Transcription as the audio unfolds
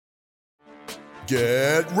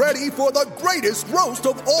Get ready for the greatest roast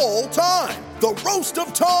of all time, the Roast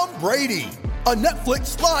of Tom Brady, a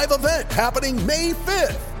Netflix live event happening May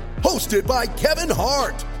 5th. Hosted by Kevin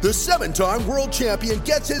Hart, the 7-time world champion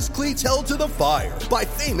gets his cleats held to the fire by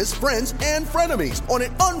famous friends and frenemies on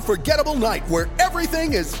an unforgettable night where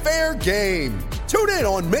everything is fair game. Tune in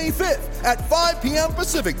on May 5th at 5 p.m.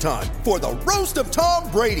 Pacific time for the Roast of Tom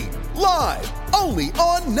Brady, live only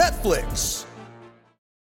on Netflix.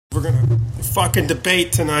 We're going to fucking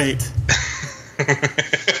debate tonight.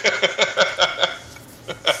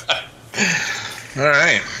 All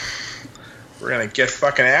right. We're going to get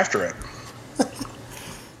fucking after it.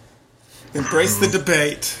 Embrace the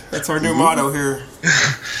debate. That's our new motto here.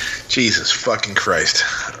 Jesus fucking Christ.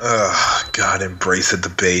 Oh, God, embrace the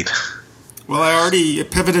debate. Well, I already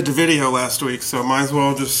pivoted to video last week, so might as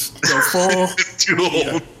well just go full.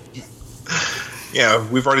 Yeah,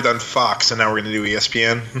 we've already done Fox, and now we're going to do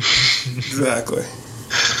ESPN. Exactly.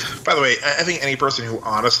 By the way, I think any person who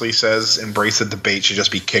honestly says embrace the debate should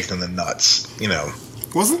just be kicked in the nuts, you know.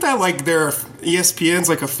 Wasn't that like their ESPN's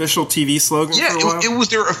like official TV slogan for a while? It was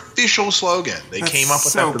their official slogan. They came up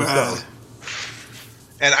with that themselves.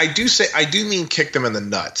 And I do mean kick them in the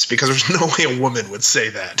nuts, because there's no way a woman would say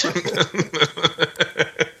that.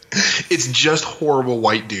 It's just horrible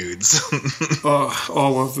white dudes. Oh,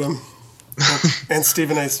 all of them. And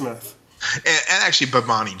Stephen A. Smith. And actually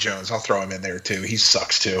Bomani Jones. I'll throw him in there too. He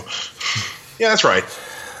sucks too. Yeah, that's right.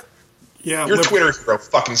 Yeah, your Twitter hero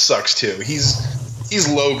fucking sucks too. He's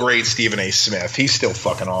low grade Stephen A. Smith. He's still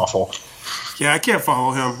fucking awful. Yeah, I can't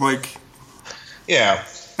follow him. Yeah.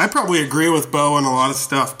 I probably agree with Bo on a lot of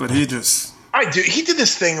stuff, but he just... I do. He did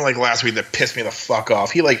this thing last week that pissed me the fuck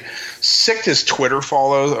off. He sicked his Twitter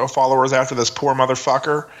followers after this poor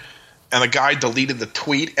motherfucker, and the guy deleted the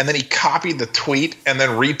tweet, and then he copied the tweet and then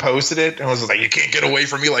reposted it and was like, "You can't get away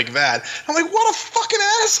from me like that." I'm like, what a fucking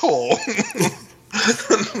asshole.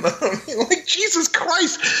 Jesus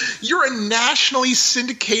Christ, you're a nationally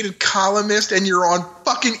syndicated columnist and you're on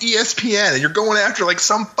fucking ESPN and you're going after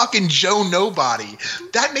some fucking Joe Nobody.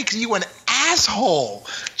 That makes you an asshole.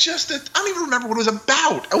 I don't even remember what it was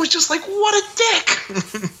about. I was just like, what a dick.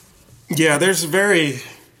 Yeah,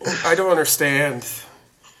 I don't understand.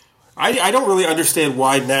 I don't really understand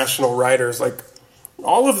why national writers,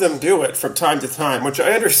 all of them do it from time to time, which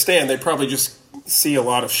I understand. They probably just see a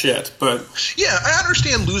lot of shit, but... Yeah, I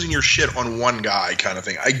understand losing your shit on one guy kind of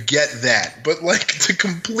thing. I get that. But, to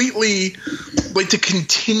completely... to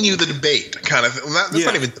continue the debate kind of... That's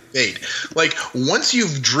not even debate. Once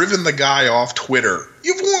you've driven the guy off Twitter,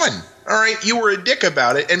 you've won. All right? You were a dick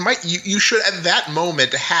about it, and you should, at that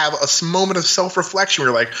moment, have a moment of self-reflection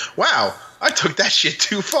where you're like, wow... I took that shit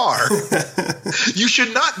too far. You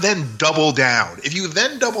should not then double down. If you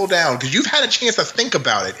then double down, because you've had a chance to think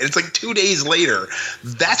about it, and it's 2 days later,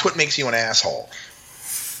 that's what makes you an asshole.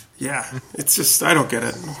 Yeah, it's just, I don't get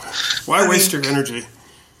it. Why waste your energy?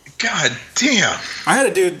 God damn. I had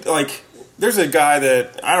a dude, there's a guy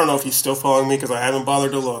that, I don't know if he's still following me because I haven't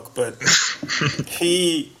bothered to look, but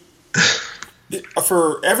he,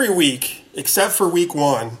 for every week, except for week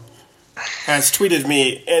 1, has tweeted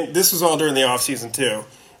me, and this was all during the offseason too,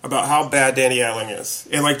 about how bad Danny Etling is.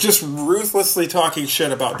 And just ruthlessly talking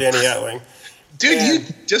shit about Danny Etling. Dude, you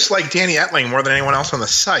just like Danny Etling more than anyone else on the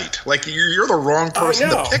site. You're the wrong person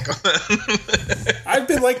to pick on. I've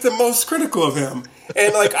been the most critical of him.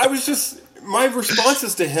 And I was just, my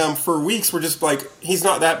responses to him for weeks were just he's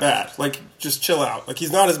not that bad. Just chill out.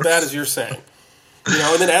 He's not as bad as you're saying.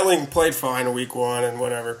 And then Etling played fine in week 1 and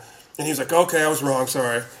whatever. And he's like, okay, I was wrong,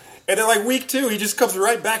 sorry. And then, week 2, he just comes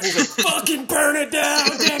right back and he's like, fucking burn it down,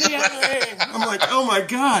 Danny Etling. I'm like, oh, my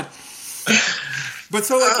God. But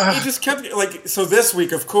so, he just kept, so this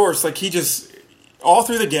week, of course, he just, all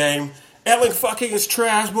through the game, Etling fucking is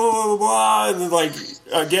trash, blah, blah, blah, blah. And then,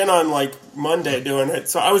 again on, Monday doing it.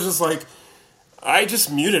 So I was just I just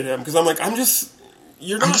muted him because I'm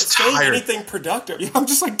you're not saying anything productive. I'm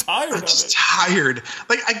just tired of it. I'm just tired.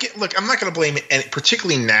 I'm not going to blame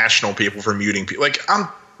particularly national people for muting people.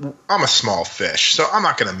 I'm a small fish, so I'm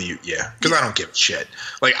not going to mute you because I don't give a shit.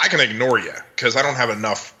 I can ignore you because I don't have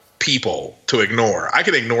enough people to ignore. I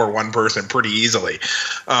can ignore one person pretty easily.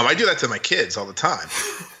 I do that to my kids all the time.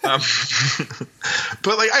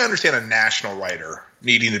 But I understand a national writer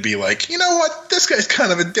needing to be you know what? This guy's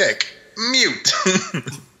kind of a dick. Mute.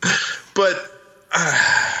 But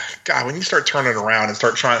God, when you start turning around and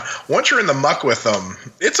start trying, once you're in the muck with them,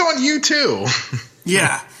 it's on you too.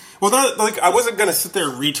 Yeah. Well, I wasn't going to sit there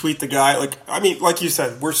and retweet the guy. Like you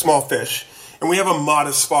said, we're small fish. And we have a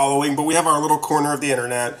modest following, but we have our little corner of the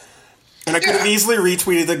internet. And I could have easily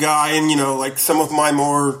retweeted the guy, and, like, some of my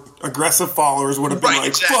more aggressive followers would have been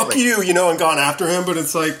like, fuck you, and gone after him. But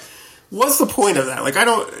it's like, what's the point of that? Like,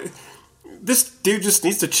 this dude just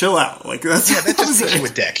needs to chill out. Like, that's just makes you a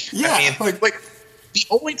dick. Yeah. I mean, like, the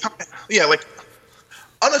only time, like,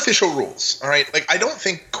 unofficial rules, all right? Like, I don't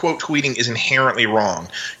think quote tweeting is inherently wrong.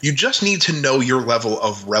 You just need to know your level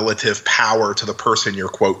of relative power to the person you're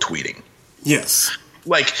quote tweeting. Yes.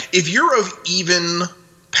 Like, if you're of even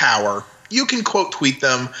power, you can quote tweet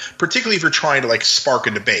them, particularly if you're trying to, like, spark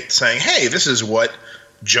a debate, saying, hey, this is what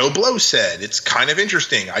Joe Blow said. It's kind of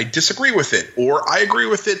interesting. I disagree with it, or I agree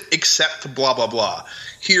with it, except blah, blah, blah.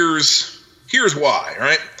 Here's why,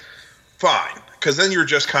 right? Fine. Because then you're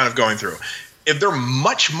just kind of going through. If they're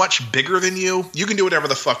much, much bigger than you, you can do whatever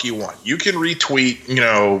the fuck you want. You can retweet,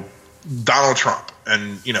 Donald Trump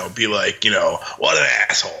and, be like, what an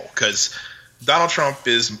asshole. Because Donald Trump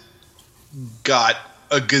is got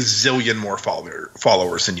a gazillion more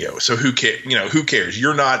followers than you. So who cares?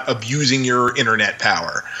 You're not abusing your internet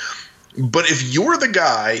power. But if you're the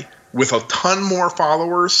guy with a ton more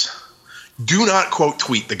followers, do not quote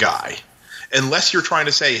tweet the guy. Unless you're trying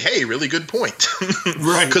to say, hey, really good point.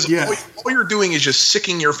 Right. Because all you're doing is just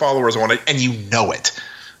sicking your followers on it, and you know it.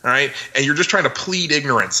 All right? And you're just trying to plead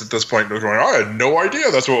ignorance at this point. Going, I had no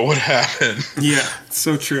idea that's what would happen. Yeah,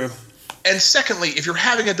 so true. And secondly, if you're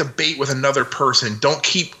having a debate with another person, don't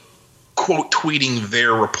keep quote tweeting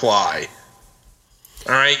their reply.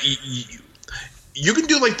 All right? You can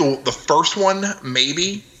do like the first one,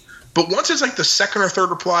 maybe. But once it's like the second or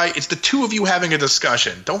third reply, it's the two of you having a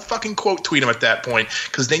discussion. Don't fucking quote tweet them at that point,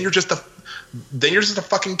 because then you're just a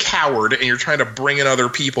fucking coward, and you're trying to bring in other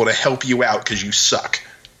people to help you out because you suck.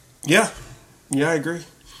 Yeah, I agree.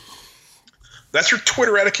 That's your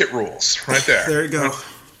Twitter etiquette rules right there. There you go.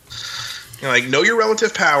 Like, know your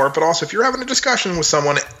relative power, but also if you're having a discussion with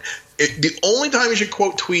someone, the only time you should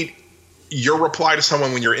quote tweet your reply to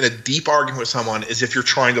someone when you're in a deep argument with someone is if you're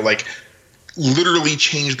trying to, like, literally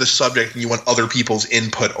change the subject and you want other people's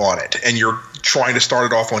input on it, and you're trying to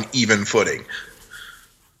start it off on even footing.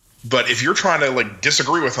 But if you're trying to, like,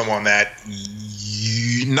 disagree with them on that,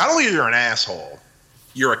 not only are you an asshole,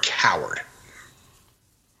 you're a coward.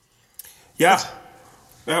 Yeah.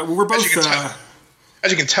 We're both...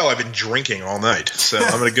 As you can tell, I've been drinking all night, so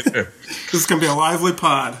I'm going to go... This is going to be a lively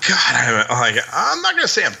pod. God, I'm not going to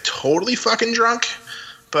say I'm totally fucking drunk,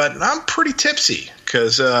 but I'm pretty tipsy,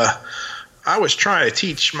 because I was trying to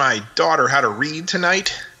teach my daughter how to read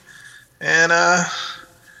tonight, and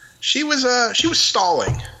she was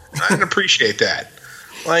stalling. I didn't appreciate that.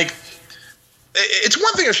 Like, it's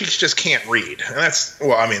one thing if she just can't read, and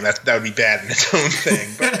that would be bad in its own thing.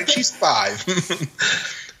 But like, she's 5,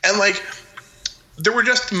 and like, there were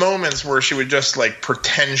just moments where she would just like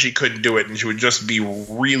pretend she couldn't do it, and she would just be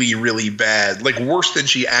really, really bad, like worse than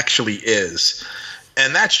she actually is.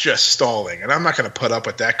 And that's just stalling, and I'm not going to put up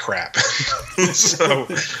with that crap. So,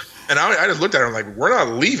 and I just looked at her and like, we're not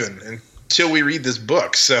leaving until we read this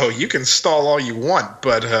book. So you can stall all you want,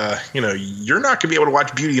 but you're not going to be able to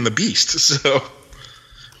watch Beauty and the Beast. So,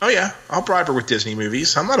 oh yeah, I'll bribe her with Disney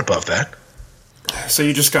movies. I'm not above that. So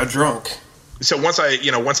you just got drunk. So once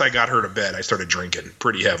I got her to bed, I started drinking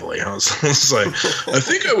pretty heavily. I was like, I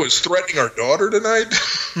think I was threatening our daughter tonight.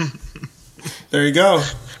 There you go.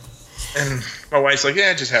 And my wife's like,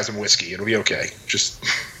 yeah, just have some whiskey. It'll be okay. Just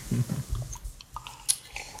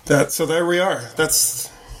so there we are.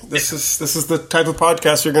 This is the type of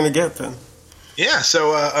podcast you're going to get then. Yeah,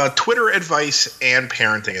 so Twitter advice and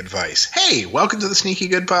parenting advice. Hey, welcome to the Sneaky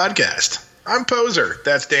Good Podcast. I'm Poser.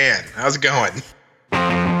 That's Dan. How's it going?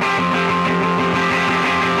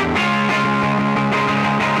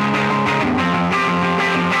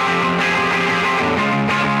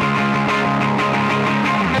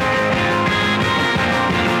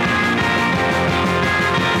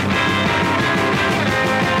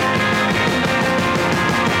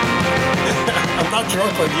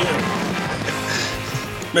 Drunk like you.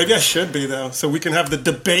 Maybe I should be, though, so we can have the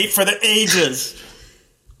debate for the ages.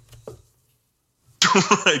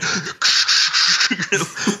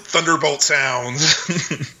 Thunderbolt sounds.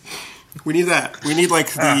 We need that. We need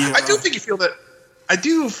like the. I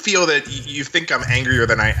do feel that you think I'm angrier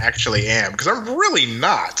than I actually am, because I'm really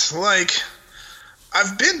not. Like,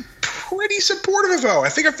 I've been pretty supportive of O. I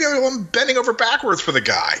think I feel like I'm bending over backwards for the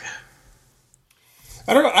guy.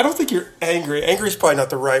 I don't think you're angry. Angry is probably not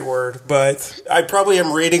the right word, but I probably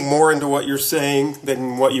am reading more into what you're saying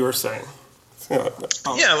than what you were saying.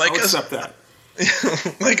 I'll accept that.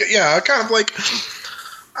 Kind of like.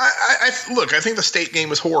 I think the state game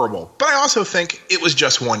was horrible, but I also think it was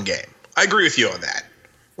just one game. I agree with you on that.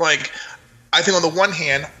 Like, I think on the one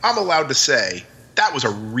hand, I'm allowed to say that was a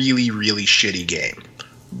really, really shitty game.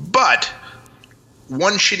 But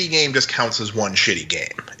one shitty game just counts as one shitty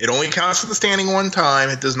game. It only counts as the standing one time.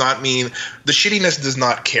 It does not mean the shittiness does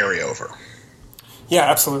not carry over. Yeah,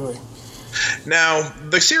 absolutely. Now,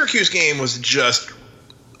 the Syracuse game was just,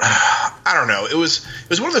 I don't know. It was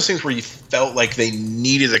one of those things where you felt like they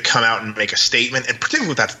needed to come out and make a statement, and particularly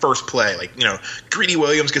with that first play, like, Greedy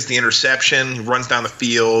Williams gets the interception, he runs down the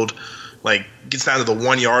field, like gets down to the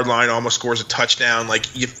 1 yard line, almost scores a touchdown. Like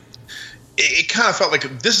it kind of felt like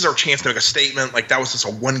this is our chance to make a statement. Like that was just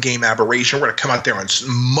a one-game aberration. We're going to come out there and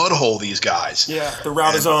mudhole these guys. Yeah, the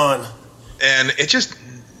route is on. And it just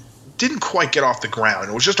didn't quite get off the ground.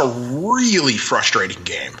 It was just a really frustrating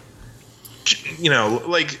game.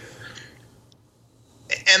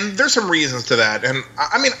 And there's some reasons to that. And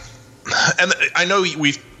I mean, and I know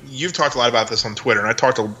you've talked a lot about this on Twitter, and I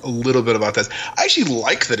talked a little bit about this. I actually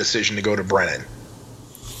like the decision to go to Brennan.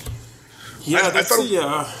 Yeah,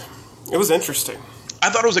 it was interesting. I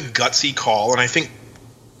thought it was a gutsy call, and I think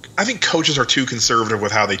coaches are too conservative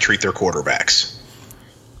with how they treat their quarterbacks.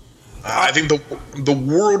 I think the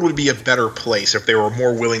world would be a better place if they were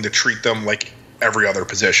more willing to treat them like every other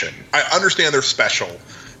position. I understand they're special,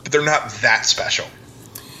 but they're not that special.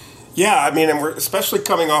 Yeah, I mean, and we're especially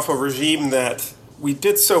coming off a regime that we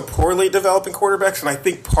did so poorly developing quarterbacks, and I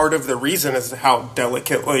think part of the reason is how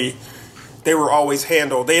delicately they were always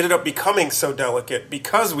handled. They ended up becoming so delicate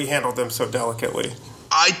because we handled them so delicately.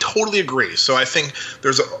 I totally agree. So I think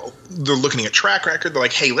they're looking at track record. They're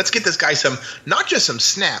like, hey, let's get this guy not just some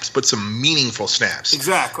snaps, but some meaningful snaps.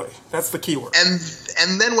 Exactly. That's the key word.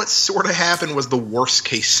 And then what sort of happened was the worst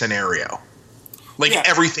case scenario.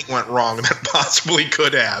 Everything went wrong that possibly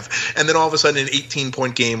could have. And then all of a sudden an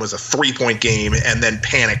 18-point game was a 3-point game, and then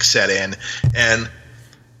panic set in. And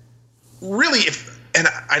really, and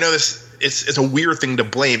I know this, it's a weird thing to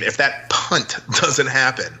blame. If that punt doesn't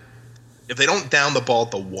happen, if they don't down the ball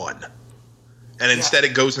at the 1, and instead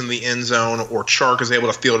it goes in the end zone, or Chark is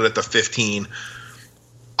able to field it at the 15,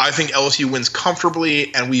 I think LSU wins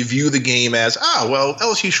comfortably, and we view the game as,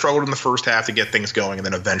 LSU struggled in the first half to get things going and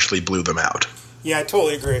then eventually blew them out. Yeah, I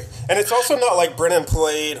totally agree. And it's also not like Brennan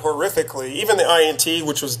played horrifically. Even the INT,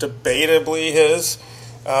 which was debatably his,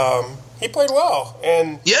 he played well.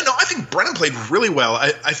 And I think Brennan played really well.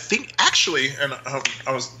 I think actually, and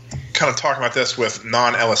I was kind of talking about this with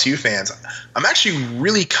non-LSU fans, I'm actually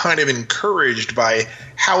really kind of encouraged by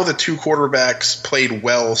how the two quarterbacks played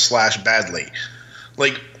well / badly.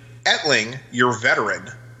 Like, Etling, your veteran,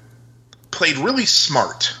 played really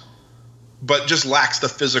smart, but just lacks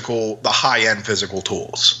the high-end physical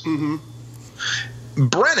tools. Mm-hmm.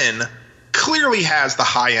 Brennan clearly has the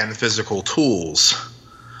high-end physical tools,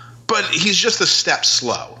 but he's just a step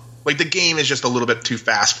slow. Like, the game is just a little bit too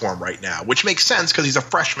fast for him right now, which makes sense because he's a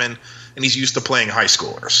freshman and he's used to playing high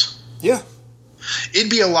schoolers. Yeah. It'd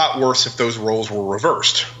be a lot worse if those roles were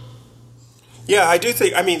reversed. Yeah, I do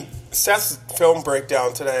think, Seth's film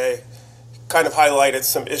breakdown today kind of highlighted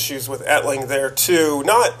some issues with Etling there too.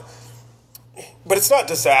 But it's not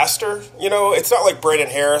disaster. It's not like Braden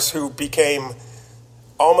Harris, who became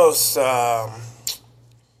almost...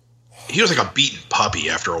 he was like a beaten puppy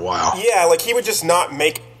after a while. Yeah, like he would just not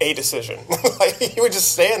make a decision. Like he would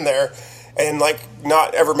just stand there and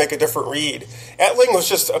not ever make a different read. Etling was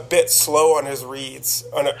just a bit slow on his reads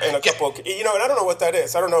in a couple of, and I don't know what that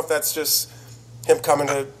is. I don't know if that's just him coming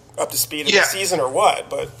up to speed in the season or what,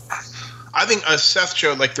 but I think Seth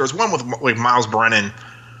showed, there was one with Miles Brennan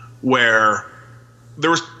where there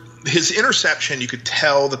was his interception. You could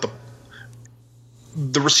tell that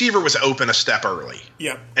the receiver was open a step early.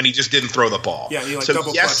 Yeah. And he just didn't throw the ball. Yeah, he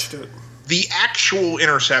double clutched it. The actual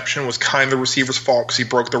interception was kind of the receiver's fault because he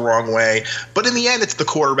broke the wrong way. But in the end, it's the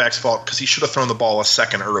quarterback's fault because he should have thrown the ball a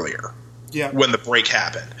second earlier. Yeah. When the break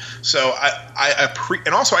happened. So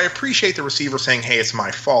I appreciate the receiver saying, hey, it's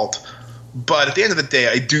my fault. But at the end of the day,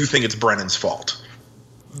 I do think it's Brennan's fault.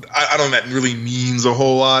 I don't know if that really means a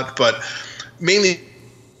whole lot, but mainly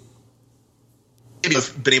maybe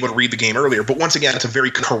have been able to read the game earlier. But once again, it's a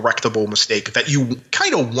very correctable mistake that you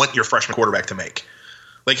kind of want your freshman quarterback to make.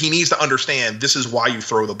 Like, he needs to understand this is why you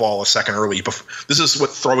throw the ball a second early. This is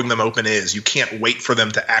what throwing them open is. You can't wait for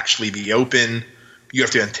them to actually be open. You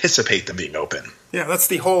have to anticipate them being open. Yeah, that's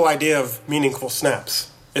the whole idea of meaningful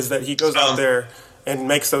snaps, is that he goes out there and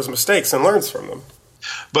makes those mistakes and learns from them.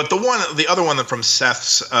 But the other one from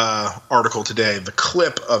Seth's article today, the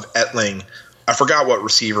clip of Etling, I forgot what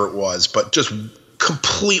receiver it was, but just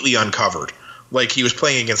completely uncovered. Like he was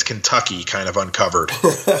playing against Kentucky, kind of uncovered.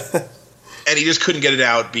 And he just couldn't get it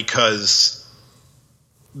out because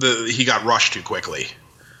he got rushed too quickly.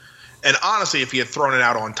 And honestly, if he had thrown it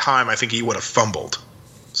out on time, I think he would have fumbled.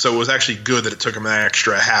 So it was actually good that it took him an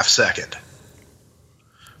extra half second.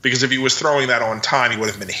 Because if he was throwing that on time, he would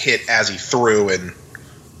have been hit as he threw and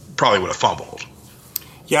probably would have fumbled.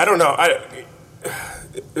 Yeah, I don't know.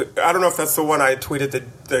 I don't know if that's the one I tweeted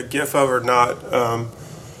the GIF of or not.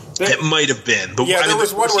 It might have been. But yeah, there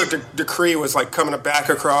was one where Decree was like coming back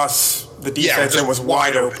across the defense and was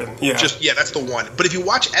wide open. Yeah, that's the one. But if you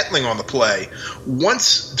watch Etling on the play,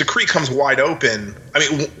 once Decree comes wide open, I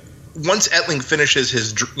mean, once Etling finishes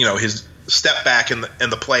his step back in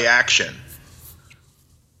the play action,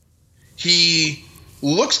 he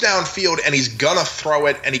looks downfield and he's gonna throw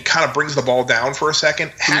it, and he kind of brings the ball down for a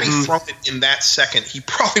second. Had he thrown it in that second, he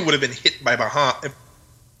probably would have been hit by behind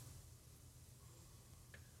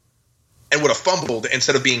and would have fumbled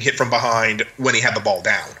instead of being hit from behind when he had the ball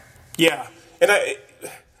down. Yeah, and I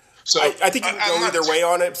think you can go either way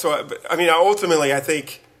on it. So I mean, ultimately, I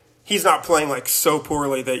think he's not playing like so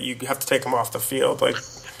poorly that you have to take him off the field. Like,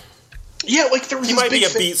 yeah, like there was he might be a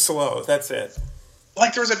beat slow. That's it.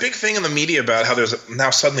 Like, there was a big thing in the media about how there's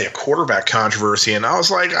now suddenly a quarterback controversy, and I was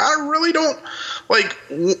like, I really don't like.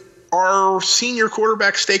 Our senior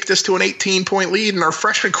quarterback staked us to an 18-point lead, and our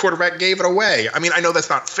freshman quarterback gave it away. I mean, I know that's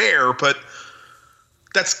not fair, but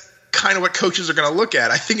that's kind of what coaches are going to look at.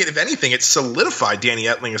 I think, if anything, it solidified Danny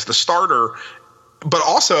Etling as the starter, but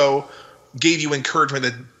also gave you encouragement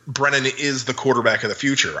that Brennan is the quarterback of the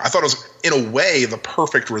future. I thought it was, in a way, the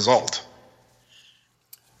perfect result.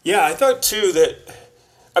 Yeah, I thought, too, that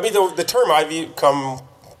 – I mean, the term I've come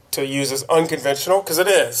to use is unconventional, because it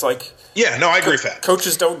is. Like, yeah, no, I agree with that.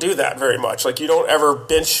 Coaches don't do that very much. Like, you don't ever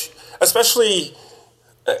bench – especially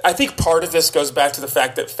 – I think part of this goes back to the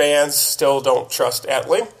fact that fans still don't trust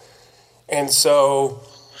Etling. And so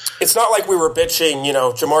it's not like we were benching,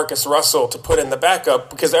 Jamarcus Russell to put in the backup,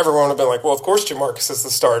 because everyone would have been like, well, of course Jamarcus is the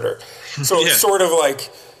starter. So it's sort of like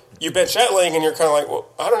 – you bench Etling, and you're kind of like, well,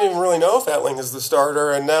 I don't even really know if Etling is the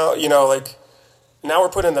starter. And now, now we're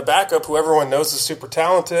putting in the backup, who everyone knows is super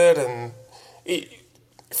talented. And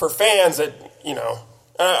for fans,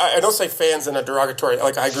 I don't say fans in a derogatory,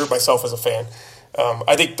 like I group myself as a fan.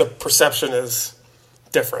 I think the perception is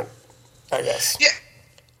different, I guess. Yeah.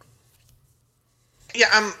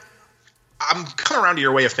 Yeah, I'm coming around to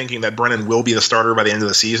your way of thinking that Brennan will be the starter by the end of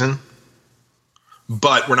the season,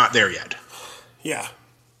 but we're not there yet. Yeah.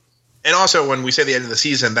 And also, when we say the end of the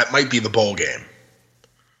season, that might be the bowl game.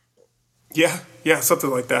 Yeah, something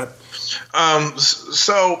like that.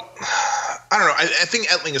 So, I don't know. I think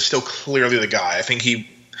Etling is still clearly the guy. I think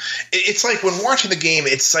it's like when watching the game,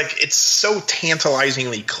 it's like it's so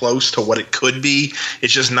tantalizingly close to what it could be.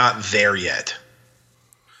 It's just not there yet.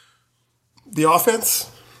 The offense?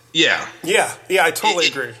 Yeah. Yeah, I totally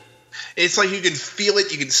agree. It's like you can feel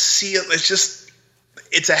it, you can see it.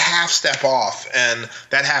 It's a half step off, and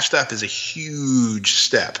that half step is a huge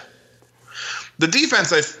step. The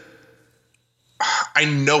defense, I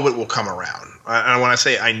know it will come around. And when I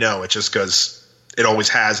say I know, it's just because it always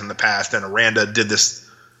has in the past, and Aranda did this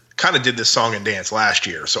song and dance last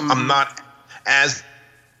year. So I'm not as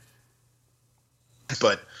 –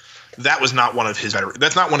 but that was not one of his better –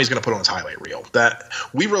 that's not one he's going to put on his highlight reel. That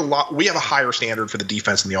we have a higher standard for the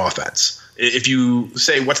defense than the offense. If you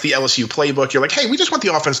say, what's the LSU playbook? You're like, hey, we just want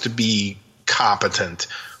the offense to be competent.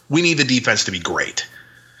 We need the defense to be great.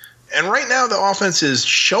 And right now the offense is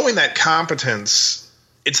showing that competence.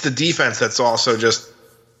 It's the defense that's also just,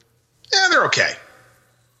 they're okay.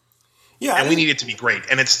 Yeah, and we need it to be great.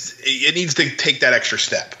 And it needs to take that extra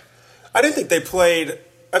step. I didn't think they played –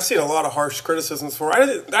 I've seen a lot of harsh criticisms for it.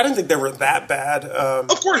 I didn't think they were that bad.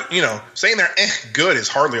 Of course, saying they're good is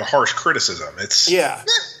hardly a harsh criticism.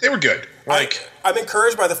 They were good. I'm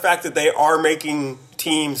encouraged by the fact that they are making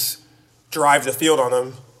teams drive the field on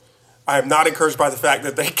them. I'm not encouraged by the fact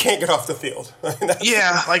that they can't get off the field.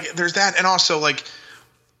 There's that, and also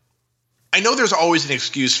I know there's always an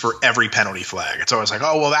excuse for every penalty flag. It's always like,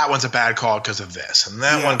 oh well, that one's a bad call because of this, and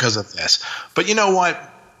that one because of this. But you know what?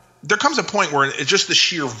 There comes a point where it's just the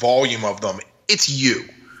sheer volume of them. It's you.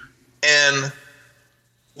 And,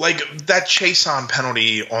 that Chason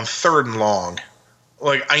penalty on 3rd and long,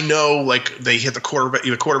 I know, they hit the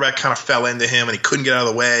quarterback kind of fell into him and he couldn't get out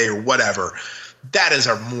of the way or whatever. That is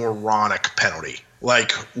a moronic penalty. When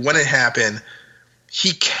it happened,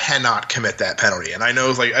 he cannot commit that penalty. And I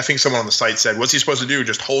know, I think someone on the site said, what's he supposed to do?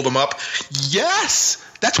 Just hold him up? Yes!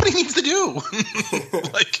 That's what he needs to do.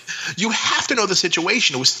 You have to know the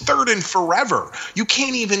situation. It was 3rd and forever. You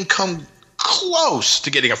can't even come close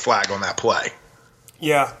to getting a flag on that play.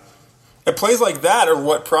 Yeah. And plays like that are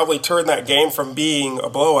what probably turned that game from being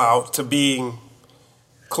a blowout to being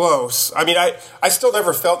close. I mean, I still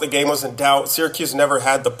never felt the game was in doubt. Syracuse never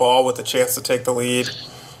had the ball with a chance to take the lead.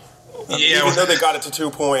 Yeah, even though they got it to 2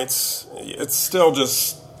 points, it's still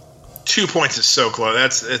just 2 points is so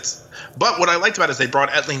close. But what I liked about it is they brought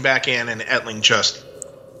Etling back in, and Etling just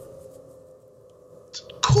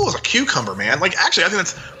cool as a cucumber, man. Like, actually, I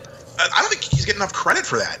don't think he's getting enough credit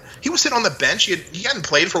for that. He was sitting on the bench. He hadn't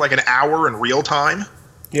played for like an hour in real time.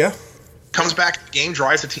 Yeah. Comes back to the game,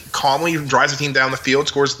 drives the team down the field,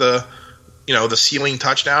 scores the ceiling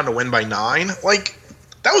touchdown to win by 9. Like,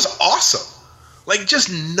 that was awesome. Like, just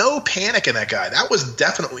no panic in that guy. That was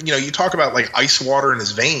definitely, you talk about like ice water in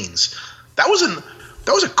his veins. That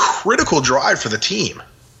was a critical drive for the team.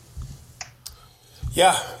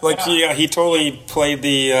 Yeah, like he totally played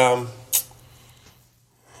the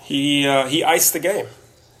he iced the game.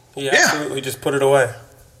 He absolutely just put it away.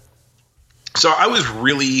 So I was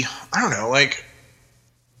really, I don't know, like,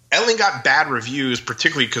 Etling got bad reviews,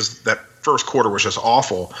 particularly because that first quarter was just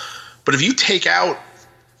awful. But if you take out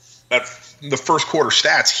the first quarter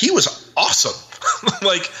stats, he was awesome.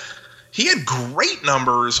 Like, he had great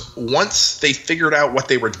numbers once they figured out what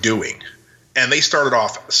they were doing. And they started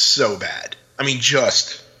off so bad. I mean,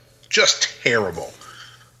 just terrible.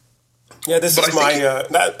 Yeah, this is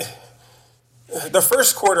the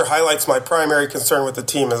first quarter highlights my primary concern with the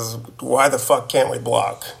team is why the fuck can't we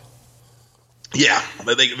block? Yeah,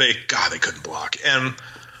 they couldn't block. And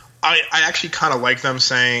I actually kind of like them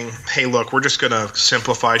saying, hey, look, we're just going to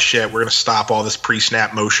simplify shit. We're going to stop all this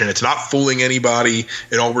pre-snap motion. It's not fooling anybody,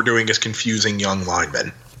 and all we're doing is confusing young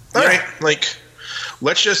linemen. All right, like,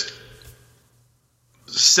 let's just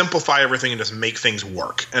simplify everything and just make things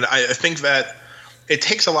work. And I think that it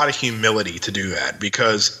takes a lot of humility to do that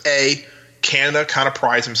because, A, Canada kind of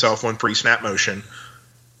prides himself on pre-snap motion.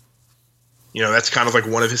 That's kind of like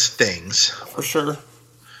one of his things. For sure.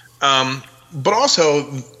 But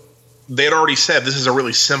also, they had already said this is a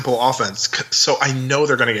really simple offense. So I know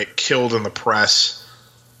they're going to get killed in the press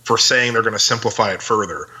for saying they're going to simplify it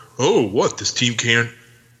further. Oh, what? This team can't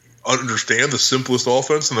understand the simplest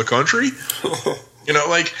offense in the country?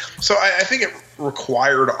 So I think it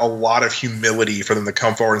required a lot of humility for them to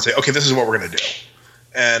come forward and say, okay, this is what we're going to do.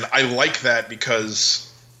 And I like that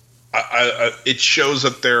because it shows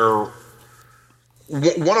that they're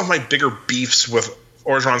one of my bigger beefs with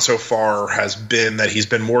Orgeron so far has been that he's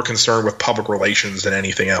been more concerned with public relations than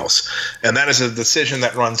anything else. And that is a decision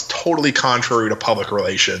that runs totally contrary to public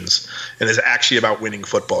relations and is actually about winning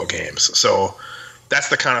football games. So that's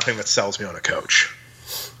the kind of thing that sells me on a coach.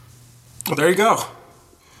 Well, there you go.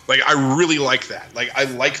 Like, I really like that. Like, I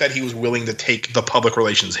like that he was willing to take the public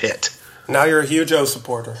relations hit. Now you're a huge O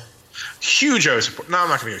supporter. Huge O supporter. No, I'm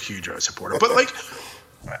not going to be a huge O supporter. But, like,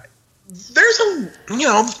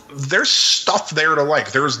 there's stuff there to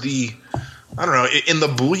like. There's in the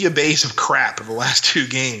bouillabaisse of crap of the last 2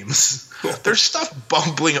 games, there's stuff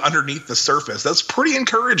bubbling underneath the surface. That's pretty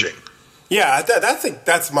encouraging. Yeah, I think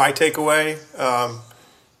that's my takeaway.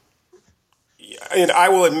 And I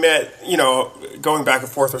will admit, going back and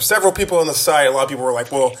forth, there were several people on the site. A lot of people were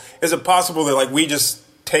like, well, is it possible that, like, we just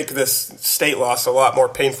take this state loss a lot more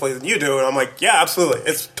painfully than you do? And I'm like, yeah, absolutely.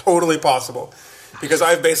 It's totally possible. Because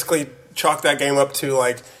I've basically chalked that game up to,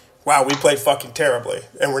 like, wow, we played fucking terribly.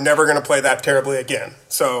 And we're never going to play that terribly again.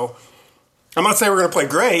 So I'm not saying we're going to play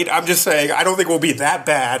great. I'm just saying I don't think we'll be that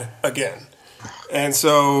bad again. And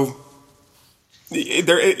so,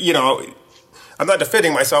 I'm not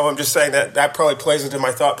defending myself. I'm just saying that probably plays into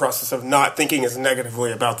my thought process of not thinking as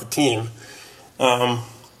negatively about the team. But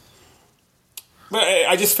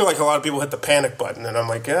I just feel like a lot of people hit the panic button, and I'm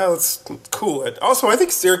like, yeah, let's cool it. Also, I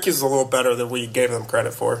think Syracuse is a little better than we gave them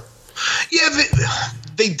credit for. Yeah,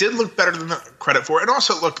 they did look better than credit for. And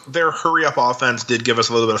also, look, their hurry-up offense did give us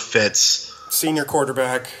a little bit of fits. Senior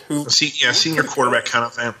quarterback. Senior quarterback kind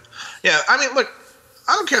of thing. Yeah, I mean, look,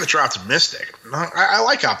 I don't care that you're optimistic. I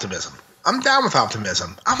like optimism. I'm down with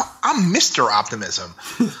optimism. I'm Mr. Optimism.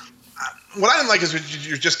 What I didn't like is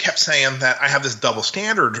you just kept saying that I have this double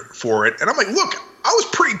standard for it. And I'm like, look, I was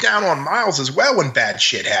pretty down on Miles as well when bad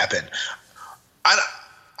shit happened. I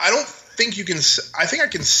don't think you can – I think I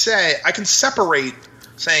can separate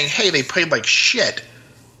saying, hey, they played like shit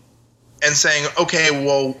and saying, okay,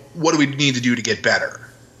 well, what do we need to do to get better?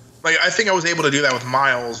 Like, I think I was able to do that with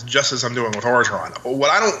Miles just as I'm doing with Orgeron.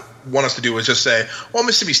 What I don't want us to do is just say, well,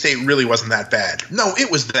 Mississippi State really wasn't that bad. No,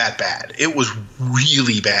 it was that bad. It was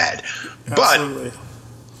really bad. Absolutely. But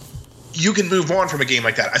you can move on from a game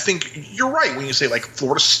like that. I think you're right when you say, like,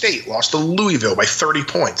 Florida State lost to Louisville by 30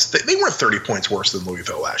 points. They weren't 30 points worse than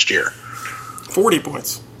Louisville last year. 40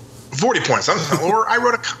 points. 40 points. Or I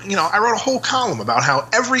wrote a whole column about how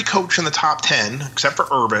every coach in the top 10, except for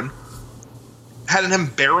Urban, had an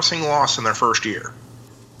embarrassing loss in their first year.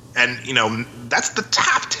 And, that's the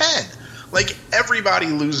top 10. Like, everybody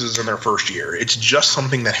loses in their first year. It's just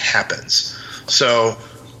something that happens. So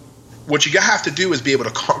what you have to do is be able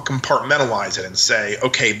to compartmentalize it and say,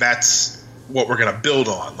 okay, that's what we're going to build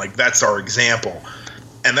on. Like, that's our example.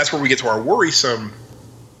 And that's where we get to our worrisome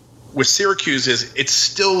with Syracuse is it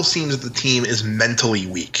still seems that the team is mentally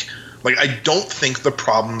weak. Like, I don't think the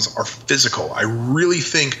problems are physical. I really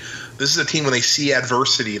think this is a team when they see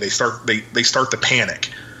adversity, they start to panic.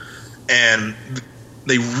 And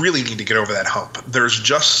they really need to get over that hump. There's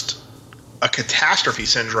just a catastrophe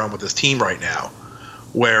syndrome with this team right now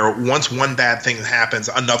where once one bad thing happens,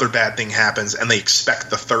 another bad thing happens, and they expect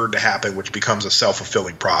the third to happen, which becomes a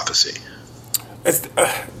self-fulfilling prophecy.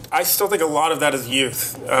 I still think a lot of that is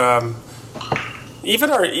youth. Even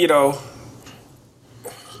our,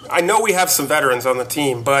 I know we have some veterans on the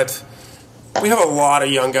team, but we have a lot of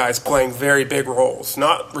young guys playing very big roles,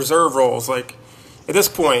 not reserve roles. Like, at this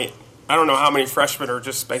point, I don't know how many freshmen are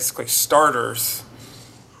just basically starters.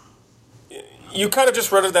 You kind of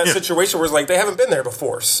just run into that situation where it's like they haven't been there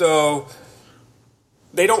before, so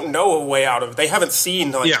they don't know a way out of it. They haven't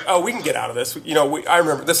seen, oh, we can get out of this. I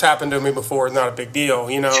remember this happened to me before. It's not a big deal,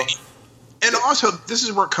 And also, this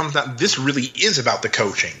is where it comes down. This really is about the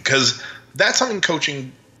coaching, because that's something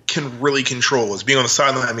coaching can really control, is being on the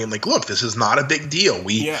sideline. I mean, like, look, this is not a big deal.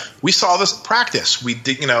 We saw this at practice. We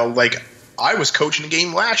did, I was coaching a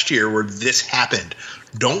game last year where this happened.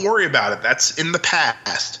 Don't worry about it. That's in the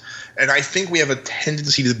past. And I think we have a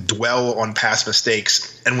tendency to dwell on past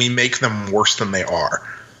mistakes, and we make them worse than they are.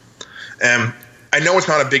 And I know it's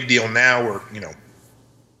not a big deal now. We're,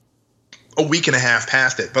 a week and a half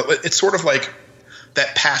past it. But it's sort of like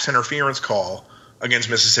that pass interference call against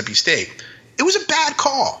Mississippi State. It was a bad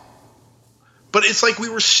call. But it's like we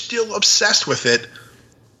were still obsessed with it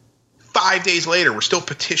 5 days later. We're still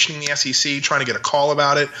petitioning the SEC, trying to get a call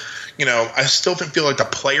about it. I still feel like the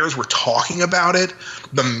players were talking about it.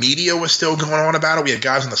 The media was still going on about it. We had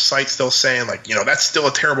guys on the site still saying, that's still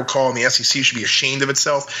a terrible call and the SEC should be ashamed of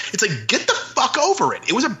itself. It's like, get the fuck over it.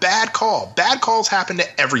 It was a bad call. Bad calls happen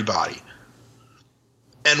to everybody.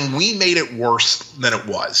 And we made it worse than it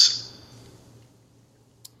was.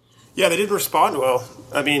 Yeah, they didn't respond well.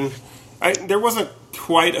 I mean, there wasn't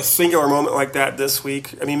quite a singular moment like that this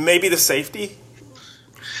week. I mean, maybe the safety.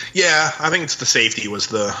 Yeah, I think it's the safety was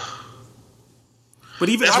the. But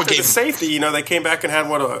even after the safety, they came back and had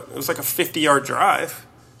it was like a 50-yard drive.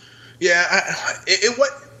 Yeah,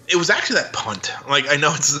 it was actually that punt. Like, I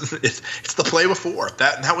know it's the play before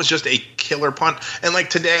that was just a killer punt. And like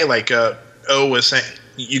today, O was saying,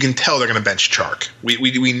 you can tell they're going to bench Chark.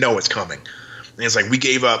 We know it's coming. And it's like we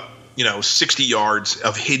gave up 60 yards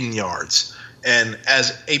of hidden yards. And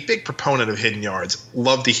as a big proponent of hidden yards,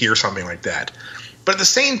 love to hear something like that. But at the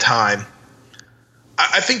same time,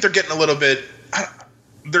 I think they're getting a little bit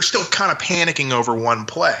they're still kind of panicking over one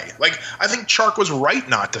play. Like, I think Chark was right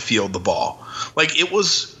not to field the ball. Like, it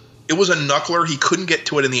was a knuckler. He couldn't get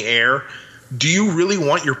to it in the air. Do you really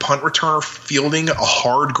want your punt returner fielding a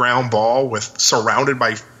hard ground ball surrounded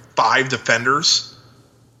by 5 defenders,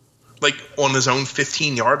 like on his own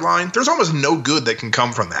 15-yard line? There's almost no good that can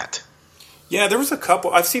come from that. Yeah, there was a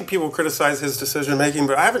couple. I've seen people criticize his decision making,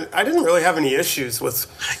 but I didn't really have any issues with.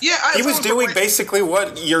 Yeah, he was doing basically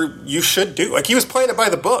what you should do. Like, he was playing it by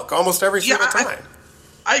the book almost every single time.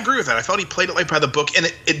 I agree with that. I thought he played it like by the book,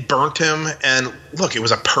 and it burnt him. And look, it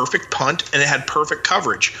was a perfect punt, and it had perfect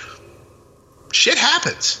coverage. Shit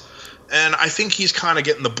happens, and I think he's kind of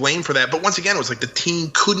getting the blame for that. But once again, it was like the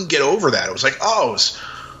team couldn't get over that. It was like,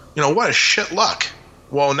 what a shit luck.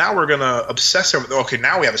 Well, now we're going to obsess over, okay,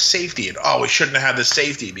 now we have a safety. And, we shouldn't have had this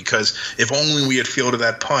safety because if only we had fielded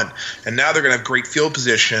that punt. And now they're going to have great field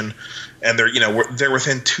position, and they're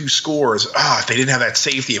within 2 scores. If they didn't have that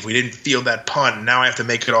safety, if we didn't field that punt, now I have to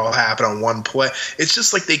make it all happen on one play. It's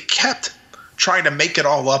just like they kept trying to make it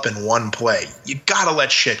all up in one play. You got to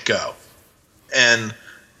let shit go. And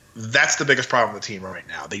that's the biggest problem with the team right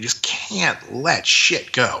now. They just can't let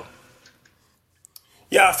shit go.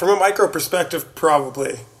 Yeah, from a micro perspective,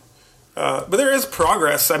 probably. But there is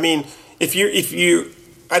progress. I mean, if you,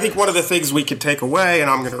 I think one of the things we could take away, and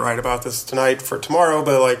I'm going to write about this tonight for tomorrow,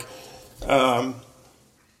 but the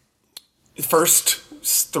first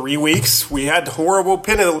 3 weeks, we had horrible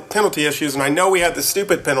penalty issues, and I know we had the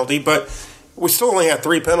stupid penalty, but we still only had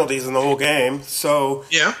 3 penalties in the whole game. So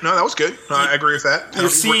yeah, no, that was good. I agree with that. You're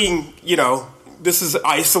seeing, this is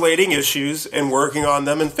isolating issues and working on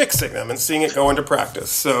them and fixing them and seeing it go into practice.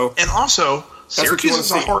 So, and also, Syracuse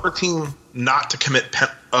is a harder team not to commit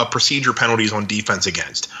procedure penalties on defense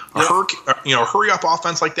against. Hurry up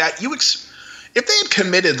offense like that. If they had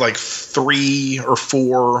committed like 3 or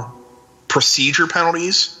 4 procedure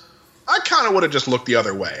penalties, I kind of would have just looked the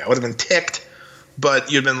other way. I would have been ticked, but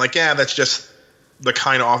you'd been like, yeah, that's just the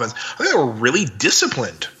kind of offense. I think they were really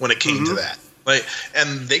disciplined when it came to that.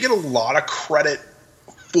 And they get a lot of credit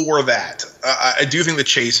for that. I do think the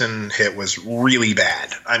Chasen hit was really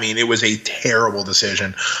bad. I mean, it was a terrible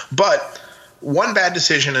decision. But one bad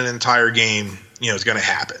decision in an entire game, is going to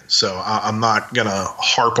happen. So I'm not going to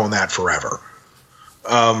harp on that forever.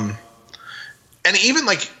 And even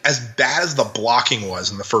as bad as the blocking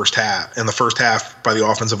was in the first half by the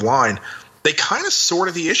offensive line, they kind of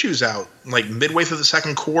sorted the issues out midway through the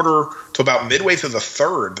second quarter to about midway through the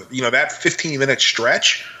third. That 15-minute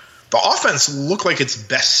stretch, the offense looked like its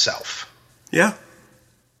best self. Yeah.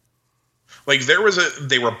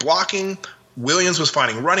 They were blocking. Williams was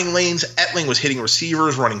finding running lanes. Etling was hitting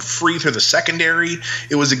receivers, running free through the secondary.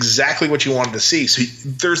 It was exactly what you wanted to see. So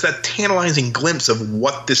there's that tantalizing glimpse of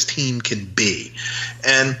what this team can be.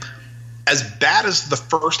 And as bad as the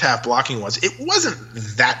first half blocking was, it wasn't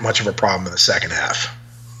that much of a problem in the second half.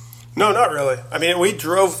 No, not really. I mean, we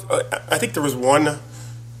drove I think there was one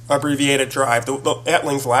abbreviated drive, the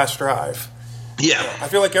Etling's last drive. Yeah. I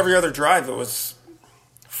feel like every other drive it was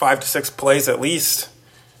 5 to 6 plays at least.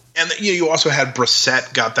 And you also had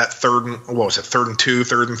Brissett got that third and 2,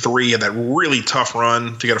 3rd and 3, and that really tough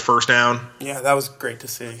run to get a first down. Yeah, that was great to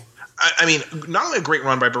see. I mean, not only a great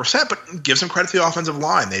run by Brissett, but gives him credit to the offensive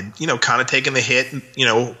line. They'd, kind of taken the hit.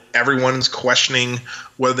 Everyone's questioning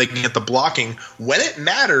whether they can get the blocking. When it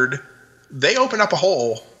mattered, they opened up a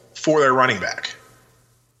hole for their running back.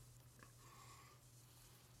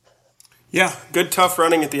 Yeah, good tough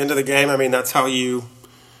running at the end of the game. I mean, that's how you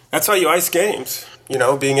ice games.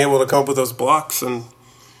 Being able to come up with those blocks and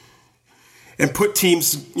put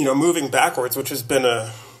teams, moving backwards, which has been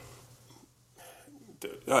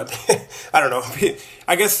I don't know.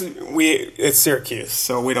 I guess it's Syracuse,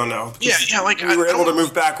 so we don't know. Yeah. We were able to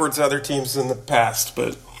move backwards other teams in the past,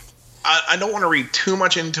 but I don't want to read too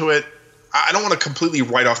much into it. I don't want to completely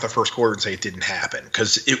write off the first quarter and say it didn't happen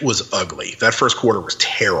because it was ugly. That first quarter was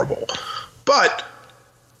terrible. But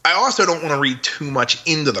I also don't want to read too much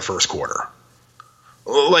into the first quarter.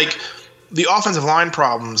 The offensive line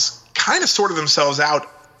problems kind of sorted themselves out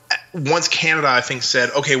once Canada, I think, said,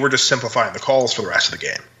 okay, we're just simplifying the calls for the rest of the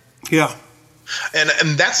game. Yeah.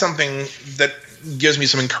 And that's something that gives me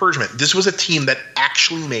some encouragement. This was a team that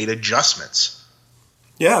actually made adjustments.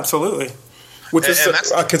 Yeah, absolutely. Which is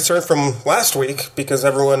a concern from last week because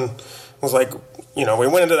everyone was like, we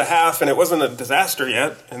went into the half and it wasn't a disaster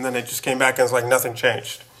yet, and then it just came back and it's like nothing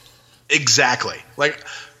changed. Exactly.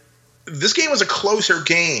 This game was a closer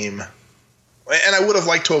game, and I would have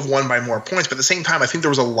liked to have won by more points, but at the same time, I think there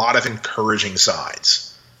was a lot of encouraging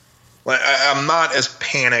signs. I'm not as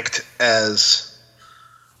panicked as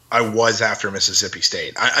I was after Mississippi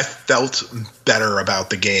State. I felt better about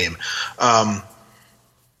the game. On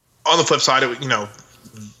the flip side, it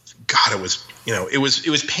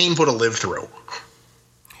was painful to live through.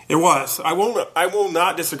 It was. I will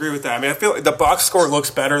not disagree with that. I mean, I feel like the box score looks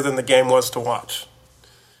better than the game was to watch.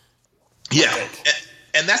 Yeah,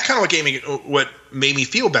 and that's kind of what made me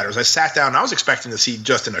feel better. As I sat down, I was expecting to see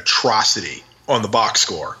just an atrocity on the box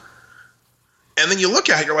score. And then you look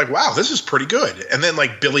at it, you're like, wow, this is pretty good. And then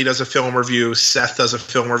Billy does a film review, Seth does a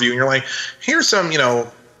film review, and you're like, here's some, I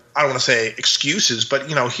don't want to say excuses, but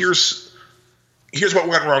here's what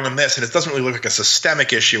went wrong on this, and it doesn't really look like a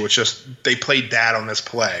systemic issue. It's just they played bad on this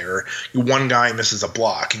play, or one guy misses a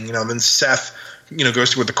block, and then Seth,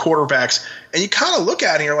 goes through with the quarterbacks, and you kind of look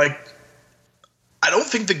at it and you're like, I don't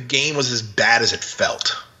think the game was as bad as it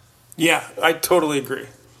felt. Yeah, I totally agree.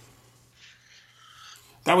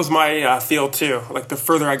 That was my feel too. The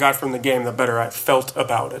further I got from the game, the better I felt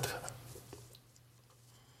about it.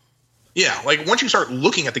 Yeah, once you start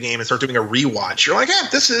looking at the game and start doing a rewatch, you're like, yeah,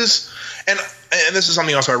 this is – and this is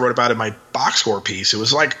something else I wrote about in my box score piece. It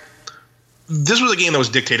was this was a game that was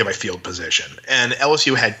dictated by field position, and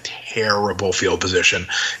LSU had terrible field position.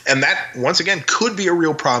 And that, once again, could be a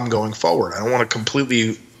real problem going forward. I don't want to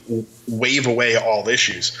completely wave away all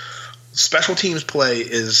issues. Special teams play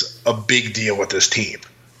is a big deal with this team,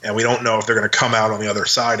 and we don't know if they're going to come out on the other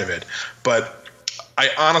side of it. But I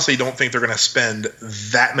honestly don't think they're going to spend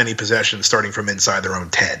that many possessions starting from inside their own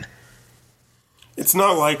 10. It's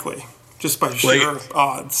not likely, just by sheer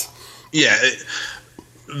odds. Yeah,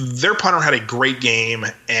 their punter had a great game,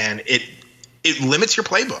 and it limits your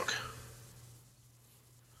playbook.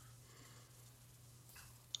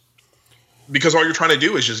 because all you're trying to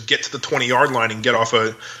do is just get to the 20-yard line and get off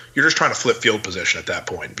you're just trying to flip field position at that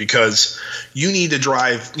point, because you need to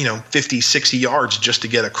drive 50, 60 yards just to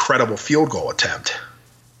get a credible field goal attempt.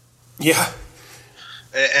 Yeah.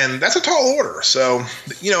 And that's a tall order. So,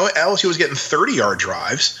 LSU was getting 30-yard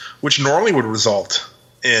drives, which normally would result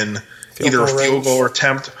in either a field goal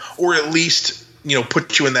attempt or at least,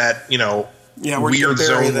 put you in that, weird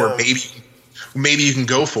zone where maybe you can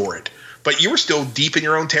go for it. But you were still deep in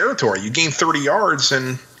your own territory. You gained 30 yards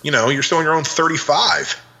and, you're still in your own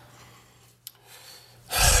 35.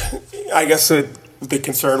 I guess the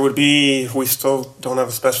concern would be we still don't have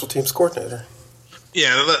a special teams coordinator.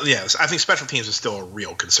 Yeah, yes. I think special teams is still a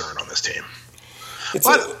real concern on this team. It's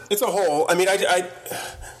a whole. I mean,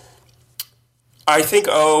 I think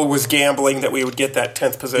O was gambling that we would get that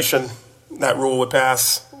 10th position, that rule would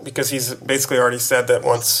pass, because he's basically already said that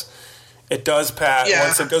once it does pass,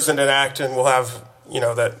 once it goes into action, we'll have,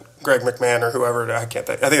 that Greg McMahon or whoever, I think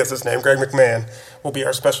that's his name, Greg McMahon, will be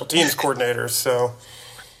our special teams coordinator. So,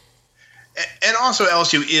 and also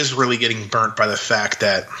LSU is really getting burnt by the fact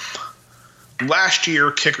that last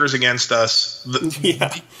year, kickers against us, the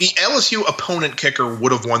LSU opponent kicker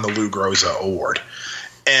would have won the Lou Groza Award.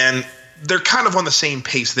 And they're kind of on the same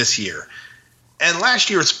pace this year. And last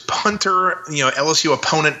year's punter, LSU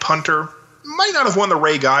opponent punter, might not have won the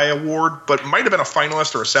Ray Guy Award, but might have been a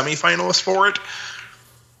finalist or a semifinalist for it.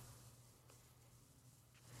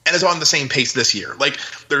 And is on the same pace this year. Like,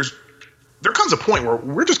 there comes a point where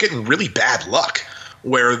we're just getting really bad luck,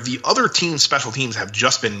 where the other team's special teams have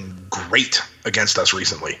just been great against us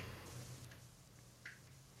recently.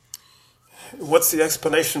 What's the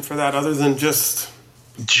explanation for that other than just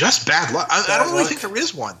bad luck? I don't really think there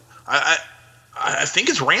is one. I think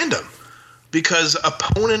it's random, because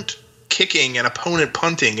opponent kicking and opponent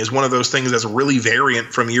punting is one of those things that's really variant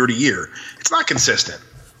from year to year. It's not consistent.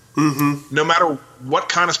 Mm-hmm. No matter what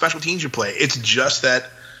kind of special teams you play, it's just that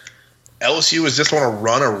LSU is just want to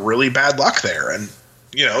run a really bad luck there. And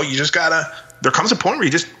you just gotta. There comes a point where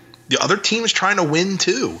the other team is trying to win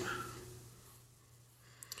too.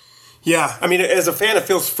 Yeah, I mean, as a fan, it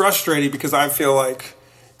feels frustrating because I feel like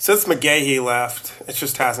since McGahee left, it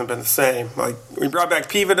just hasn't been the same. Like, we brought back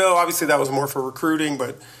Pivotal, obviously that was more for recruiting,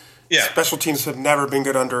 but special teams have never been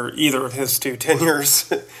good under either of his two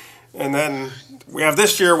tenures. And then we have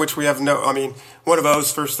this year, which we have one of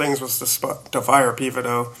O's first things was to fire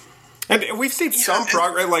Pivotal. And we've seen some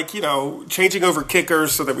progress, like, changing over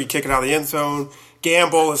kickers so that we kick it out of the end zone.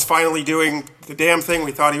 Gamble is finally doing the damn thing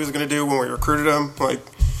we thought he was going to do when we recruited him. Like,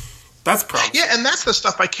 that's promising. Yeah, and that's the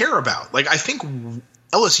stuff I care about. Like, I think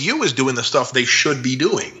LSU is doing the stuff they should be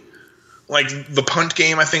doing. Like, the punt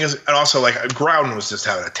game, I think, is – and also, like, Growden was just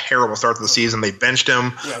having a terrible start to the season. They benched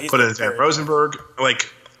him, put in Van Rosenberg.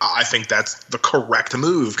 Like, I think that's the correct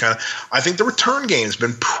move. I think the return game has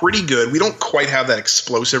been pretty good. We don't quite have that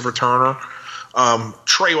explosive returner.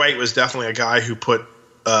 Trey White was definitely a guy who put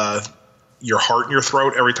your heart in your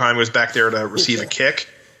throat every time he was back there to receive a kick.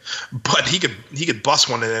 But he could bust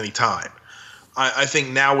one at any time. I think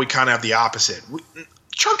now we kind of have the opposite.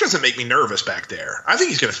 Chuck doesn't make me nervous back there. I think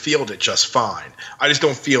he's going to field it just fine. I just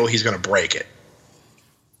don't feel he's going to break it.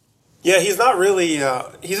 Yeah, he's not really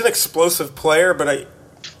he's an explosive player, but I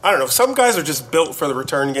don't know. Some guys are just built for the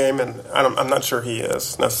return game, and I'm not sure he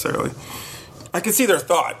is necessarily. I can see their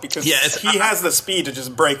thought because he has the speed to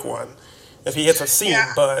just break one if he hits a seam,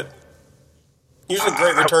 but usually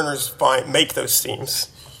great returners make those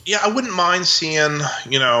seams. Yeah, I wouldn't mind seeing,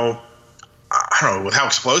 I don't know, with how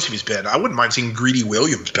explosive he's been, I wouldn't mind seeing Greedy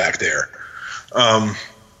Williams back there.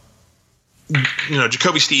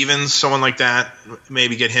 Jacoby Stevens, someone like that,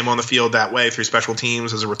 maybe get him on the field that way through special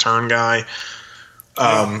teams as a return guy.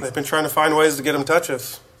 They've been trying to find ways to get him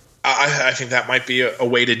touches. I think that might be a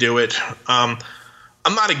way to do it. I'm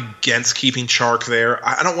not against keeping Chark there.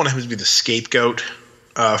 I don't want him to be the scapegoat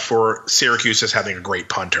for Syracuse as having a great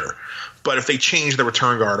punter. But if they change the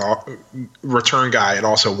return guy, it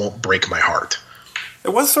also won't break my heart.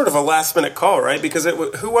 It was sort of a last-minute call, right? Because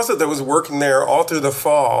who was it that was working there all through the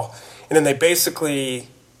fall? And then they basically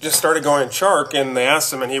just started going Chark, and they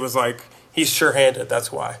asked him, and he was like, he's sure-handed,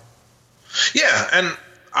 that's why. Yeah, and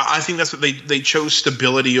I think that's what they chose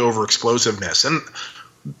stability over explosiveness. And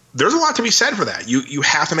there's a lot to be said for that. You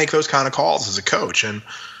have to make those kind of calls as a coach. And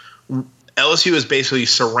LSU has basically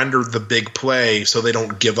surrendered the big play so they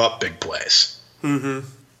don't give up big plays. Mm-hmm.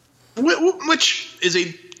 Which is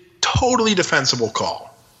a totally defensible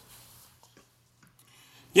call.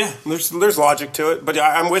 Yeah, there's logic to it. But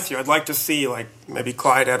I'm with you. I'd like to see like maybe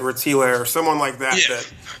Clyde Edwards-Helaire or someone like that. Yeah.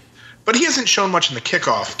 But he hasn't shown much in the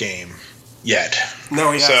kickoff game yet.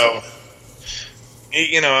 No, he hasn't.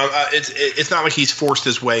 It's not like he's forced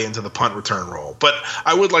his way into the punt return role, but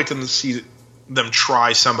I would like to see them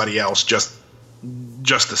try somebody else just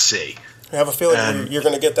to see. I have a feeling you're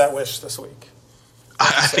going to get that wish this week.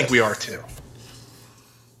 I think we are too.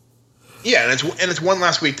 Yeah, and it's one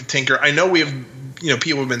last week to tinker. I know we have,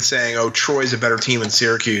 people have been saying, "Oh, Troy's a better team than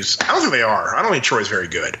Syracuse." I don't think they are. I don't think Troy's very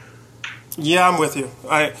good. Yeah, I'm with you.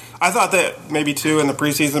 I thought that maybe too in the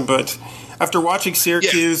preseason, but after watching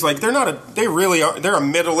Syracuse, they're a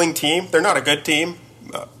middling team. They're not a good team,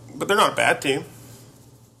 but they're not a bad team.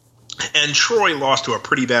 And Troy lost to a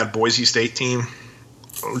pretty bad Boise State team.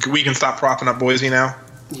 We can stop propping up Boise now.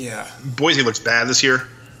 Yeah, Boise looks bad this year,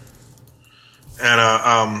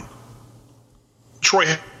 and Troy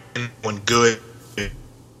went good.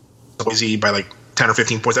 Boise by like 10 or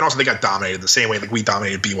 15 points, and also they got dominated the same way like we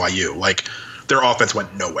dominated BYU. Like their offense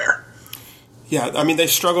went nowhere. Yeah, I mean they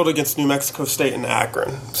struggled against New Mexico State and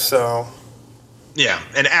Akron. So yeah,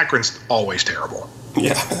 and Akron's always terrible.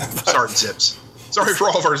 Yeah, sorry Zips. Sorry for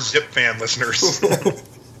all of our Zip fan listeners.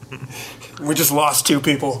 We just lost 2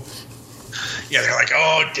 people. Yeah, they're like,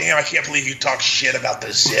 "Oh damn, I can't believe you talk shit about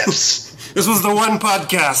the Zips." This was the one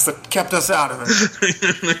podcast that kept us out of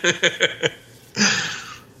it.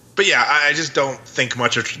 But yeah, I just don't think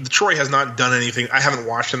much of Troy has not done anything. I haven't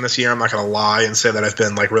watched them this year. I'm not going to lie and say that I've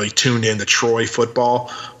been like really tuned into Troy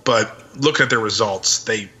football. But looking at their results,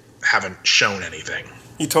 they haven't shown anything.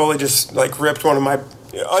 You totally just like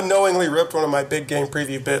unknowingly ripped one of my big game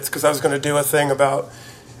preview bits because I was going to do a thing about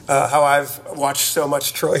how I've watched so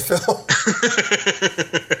much Troy film.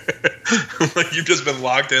 Like you've just been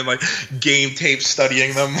locked in, like game tape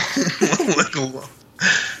studying them.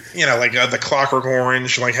 Like the Clockwork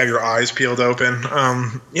Orange, like have your eyes peeled open.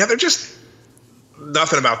 They're just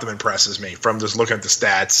nothing about them impresses me from just looking at the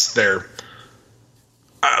stats.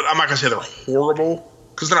 I'm not gonna say they're horrible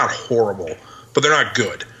because they're not horrible, but they're not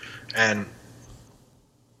good. And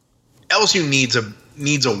LSU needs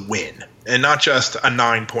a win, and not just a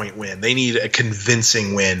 9-point win. They need a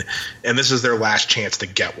convincing win, and this is their last chance to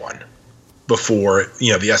get one before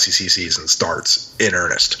the SEC season starts in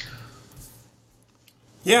earnest.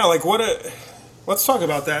 Yeah, let's talk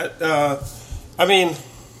about that. I mean,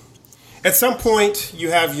 at some point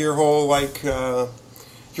you have your whole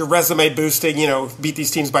your resume boosting, beat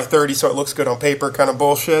these teams by 30 so it looks good on paper kind of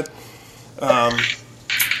bullshit.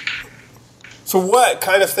 So what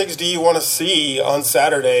kind of things do you want to see on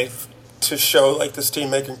Saturday to show this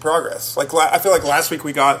team making progress? I feel like last week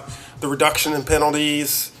we got the reduction in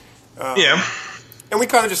penalties. And we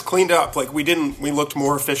kind of just cleaned up. We looked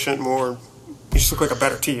more efficient, we just look like a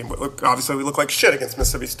better team. Obviously, we look like shit against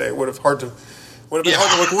Mississippi State. Would have been hard to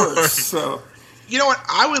look worse. So, you know what?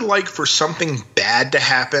 I would like for something bad to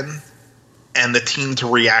happen, and the team to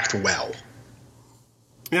react well.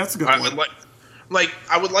 Yeah, that's a good point.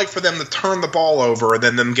 I would like for them to turn the ball over and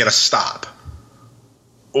then them get a stop,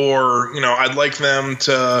 or I'd like them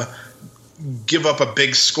to give up a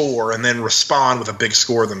big score and then respond with a big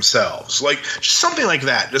score themselves. Just something like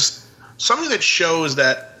that. Just something that shows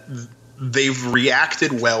that they've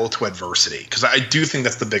reacted well to adversity, because I do think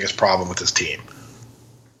that's the biggest problem with this team.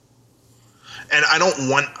 And I don't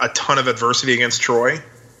want a ton of adversity against Troy,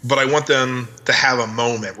 but I want them to have a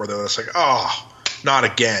moment where they're just like, oh, not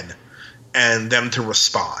again, and them to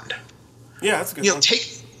respond. Yeah, that's a good one.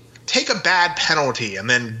 Take a bad penalty and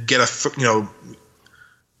then get a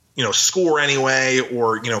score anyway,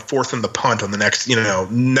 or force them to punt on the next.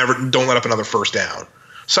 Don't let up another first down,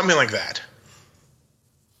 something like that.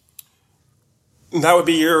 That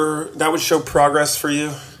would show progress for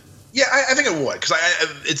you? Yeah, I think it would, because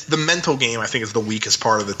it's the mental game I think is the weakest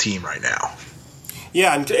part of the team right now.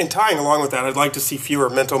 Yeah, and tying along with that, I'd like to see fewer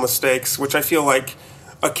mental mistakes, which I feel like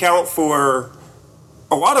account for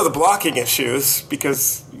a lot of the blocking issues,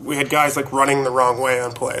 because we had guys running the wrong way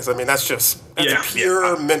on plays. I mean, that's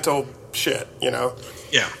pure mental shit,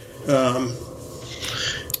 Yeah.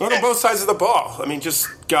 On both sides of the ball. I mean,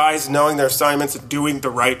 just guys knowing their assignments and doing the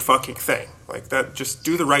right fucking thing. Just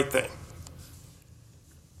do the right thing.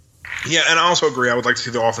 Yeah, and I also agree. I would like to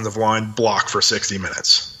see the offensive line block for 60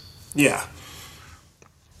 minutes. Yeah.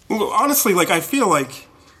 Well, honestly, I feel like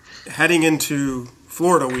heading into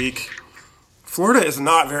Florida week, Florida is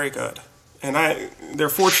not very good. And they're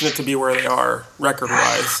fortunate to be where they are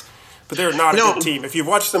record-wise. But they're not a good team. If you've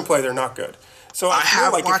watched them play, they're not good. So I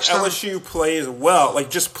feel like if LSU plays well,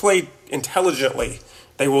 just play intelligently,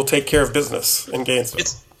 they will take care of business in Gainesville.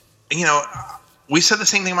 We said the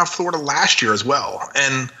same thing about Florida last year as well.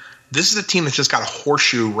 And this is a team that's just got a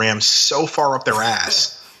horseshoe rammed so far up their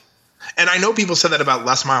ass. And I know people said that about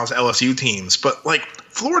Les Miles' LSU teams, but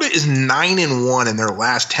Florida is 9-1 in their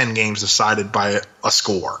last 10 games decided by a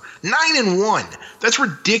score. 9-1. That's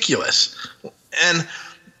ridiculous. And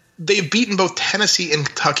they've beaten both Tennessee and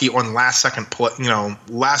Kentucky on last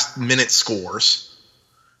minute scores.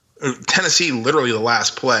 Tennessee literally the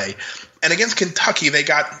last play. And against Kentucky, they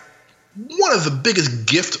got one of the biggest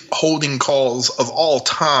gift holding calls of all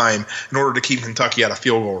time in order to keep Kentucky out of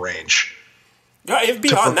field goal range. Yeah,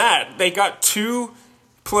 beyond that, they got 2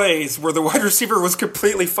 plays where the wide receiver was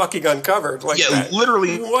completely fucking uncovered. Like, yeah,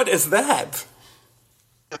 literally. What is that?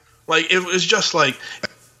 Like, it was just like,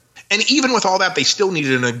 and even with all that, they still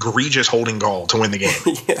needed an egregious holding call to win the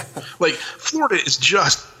game. Yeah. Like, Florida is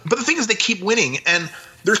just, but the thing is, they keep winning, and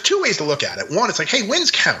there's 2 ways to look at it. One, it's like, hey,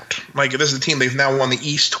 wins count. Like, this is a team, they've now won the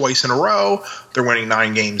East twice in a row. They're winning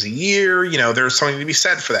 9 games a year. You know, there's something to be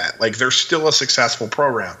said for that. Like, they're still a successful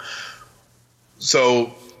program.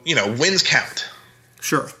 So, you know, wins count.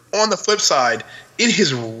 Sure. On the flip side, it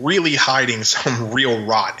is really hiding some real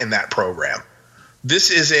rot in that program. This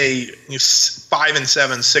is a 5-7,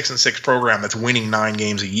 6-6 program that's winning 9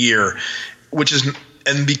 games a year,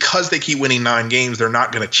 and because they keep winning 9 games, they're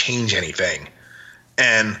not going to change anything.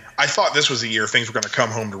 And I thought this was the year things were going to come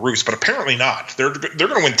home to roost, but apparently not. They're going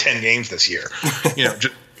to win 10 games this year.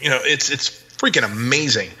 It's freaking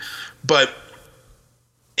amazing. But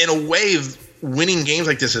in a way, winning games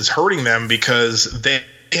like this is hurting them because they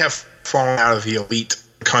have fallen out of the elite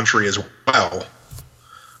country as well.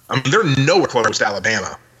 I mean, they're nowhere close to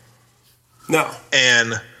Alabama. No.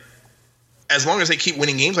 And as long as they keep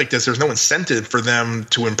winning games like this, there's no incentive for them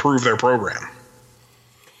to improve their program.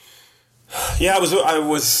 Yeah, I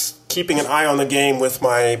was keeping an eye on the game with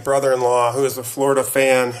my brother-in-law, who is a Florida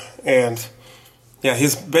fan, and yeah,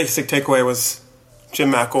 his basic takeaway was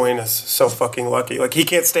Jim McElwain is so fucking lucky. Like, he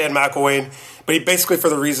can't stand McElwain, but he basically, for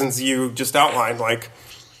the reasons you just outlined, like,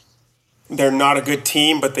 they're not a good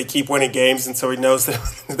team, but they keep winning games, and so he knows that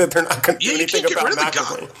they're not going to do anything about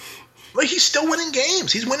McElwain. Like, he's still winning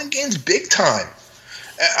games. He's winning games big time.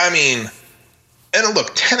 I mean, and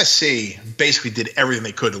look, Tennessee basically did everything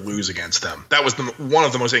they could to lose against them. That was one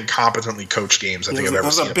of the most incompetently coached games I think I've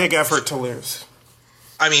ever seen. It was a big effort to lose.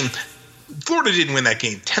 I mean, Florida didn't win that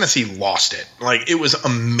game. Tennessee lost it. Like, it was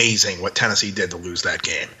amazing what Tennessee did to lose that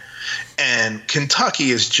game. And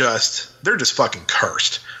Kentucky is they're just fucking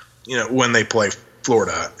cursed, when they play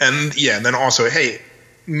Florida. And yeah, and then also, hey,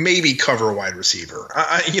 maybe cover a wide receiver.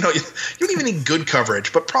 You don't even need good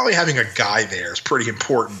coverage, but probably having a guy there is pretty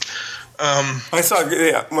important. I saw,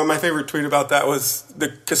 my favorite tweet about that was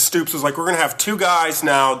because Stoops was like, we're going to have 2 guys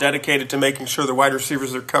now dedicated to making sure the wide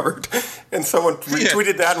receivers are covered. And someone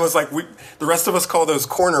retweeted that and was like, the rest of us call those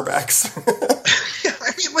cornerbacks. Yeah,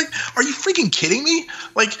 I mean, like, are you freaking kidding me?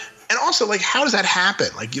 Like, and also, like, how does that happen?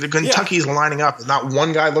 Like, Kentucky's lining up and not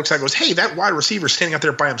one guy looks out and goes, hey, that wide receiver's standing out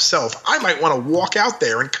there by himself. I might want to walk out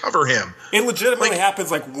there and cover him. It legitimately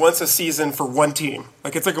happens like once a season for one team.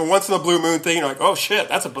 Like, it's like a once in a blue moon thing. You're like, oh shit,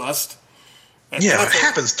 that's a bust. And yeah, it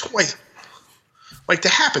happens twice. Like, to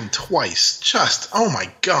happen twice, oh my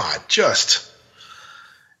God,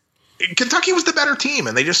 Kentucky was the better team,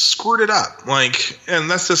 and they just screwed it up. Like, and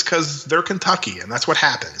that's just because they're Kentucky, and that's what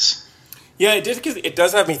happens. Yeah, it did, because it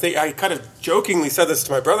does have me think. I kind of jokingly said this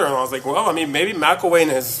to my brother-in-law. I was like, well, I mean, maybe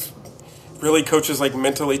McElwain really coaches like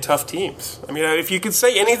mentally tough teams. I mean, if you could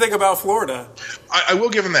say anything about Florida, I will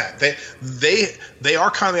give them that. They are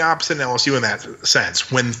kind of the opposite in LSU in that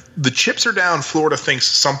sense. When the chips are down, Florida thinks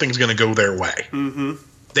something's going to go their way. Mm-hmm.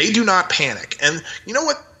 They do not panic, and you know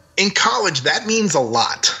what? In college, that means a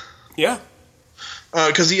lot. Yeah.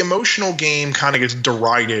 Because the emotional game kind of gets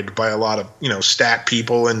derided by a lot of stat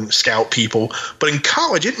people and scout people, but in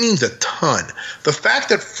college it means a ton. The fact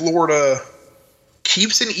that Florida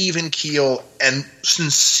keeps an even keel and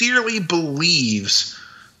sincerely believes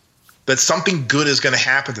that something good is going to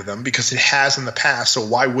happen to them, because it has in the past, so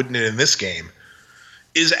why wouldn't it in this game,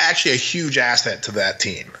 is actually a huge asset to that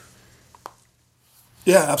team.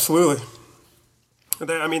 Yeah, absolutely.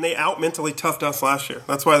 They out-mentally toughed us last year.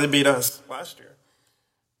 That's why they beat us last year.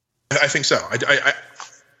 I think so.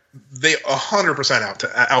 They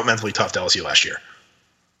 100% out-mentally toughed LSU last year.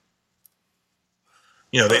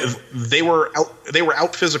 They were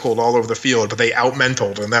out physical all over the field, but they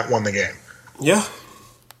out-mentaled, and that won the game. Yeah.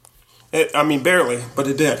 Barely, but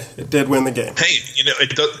it did. It did win the game. Hey, you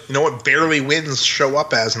know what barely wins show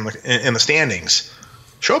up as in the standings?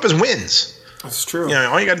 Show up as wins. That's true.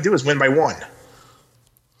 All you got to do is win by 1.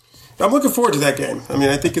 I'm looking forward to that game. I mean,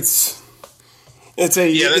 I think it's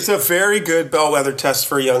a very good bellwether test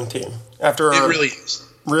for a young team. After it really is.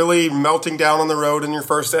 Really melting down on the road in your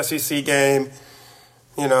first SEC game,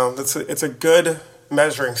 it's a good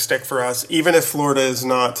measuring stick for us, even if Florida is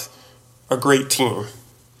not a great team.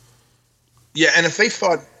 Yeah, and if they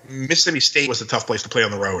thought Mississippi State was a tough place to play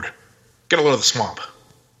on the road, get a load of the Swamp.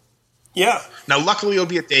 Yeah. Now, luckily it'll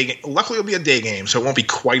be a day game, so it won't be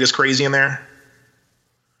quite as crazy in there.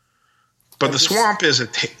 But the Swamp is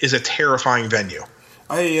a terrifying venue.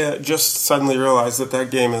 I just suddenly realized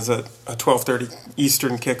that game is at a 12:30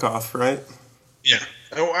 Eastern kickoff, right? Yeah.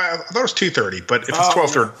 Oh, I thought it was 2:30, but if it's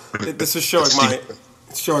 12:30, this is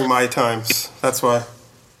showing my times. That's why.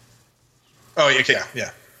 Oh,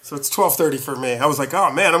 yeah. So it's 12:30 for me. I was like,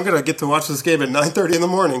 oh man, I'm gonna get to watch this game at 9:30 in the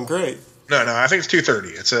morning. Great. No, I think it's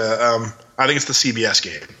 2:30. It's I think it's the CBS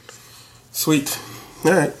game. Sweet.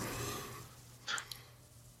 All right.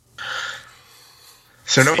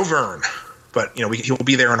 So no Vern, but he'll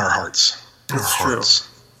be there in our hearts. That's true.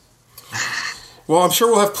 Well, I'm sure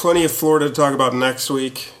we'll have plenty of Florida to talk about next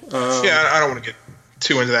week. Yeah, I don't want to get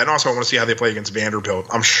too into that. And also, I want to see how they play against Vanderbilt.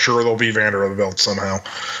 I'm sure they'll be Vanderbilt somehow.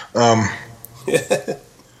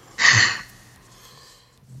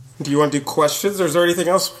 Do you want to do questions, or is there anything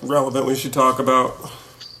else relevant we should talk about?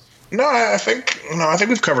 No, I think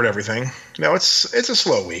we've covered everything. It's a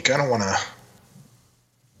slow week. I don't want to.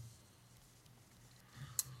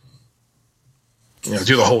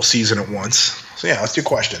 Do the whole season at once. So yeah, let's do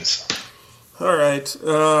questions. All right.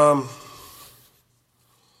 Well,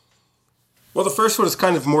 the first one is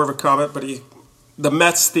kind of more of a comment, but the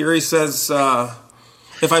Mets theory says,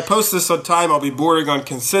 if I post this on time, I'll be bordering on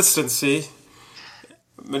consistency.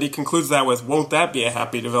 But he concludes that with, won't that be a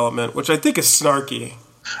happy development? Which I think is snarky.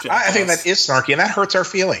 I think that is snarky, and that hurts our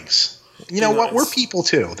feelings. You know what? We're people,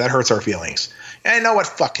 too. That hurts our feelings. And I know what?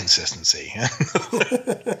 Fuck consistency.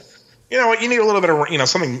 You know what? You need a little bit of,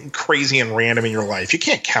 something crazy and random in your life. You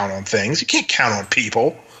can't count on things. You can't count on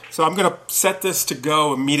people. So I'm going to set this to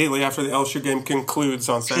go immediately after the LSU game concludes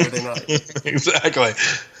on Saturday night. Exactly.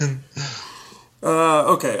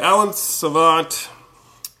 Okay, Alan Savant.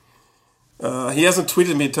 He hasn't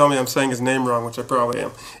tweeted me to tell me I'm saying his name wrong, which I probably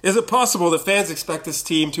am. Is it possible that fans expect this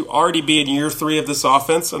team to already be in year 3 of this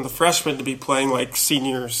offense and the freshmen to be playing like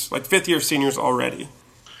seniors, like fifth-year seniors already?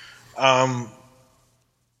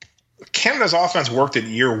 Canada's offense worked at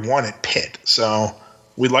year 1 at Pitt, so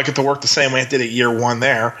we'd like it to work the same way it did at year 1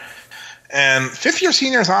 there. And fifth-year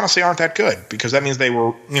seniors honestly aren't that good because that means they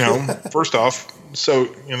were, first off, so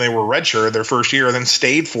they were redshirt their first year, then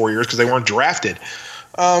stayed 4 years because they weren't drafted.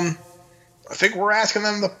 I think we're asking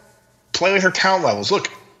them to play with their talent levels. Look,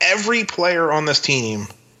 every player on this team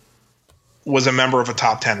was a member of a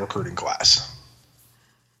top 10 recruiting class.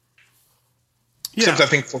 Yeah. Except I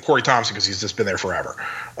think for Corey Thompson because he's just been there forever.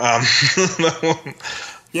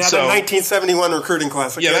 Yeah, the 1971 recruiting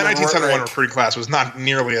class. Yeah, that 1971 recruiting class was not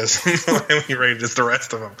nearly as highly rated as the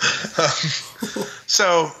rest of them.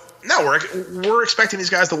 So, no, we're expecting these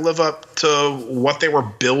guys to live up to what they were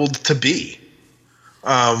billed to be.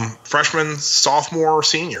 Freshman, sophomore,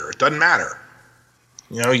 senior. It doesn't matter.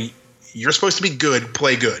 You're supposed to be good,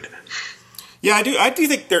 play good. Yeah, I do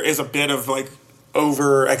think there is a bit of,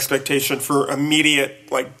 over expectation for immediate,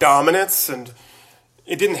 dominance, and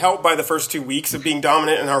it didn't help by the first 2 weeks of being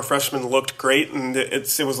dominant, and our freshmen looked great, and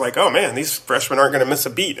it was like, oh man, these freshmen aren't going to miss a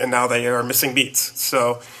beat, and now they are missing beats.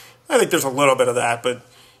 So I think there's a little bit of that, but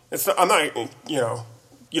I'm not,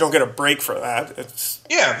 you don't get a break for that.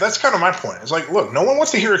 Yeah, that's kind of my point. It's like, look, no one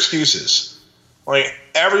wants to hear excuses.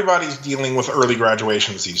 Everybody's dealing with early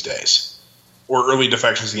graduations these days, or early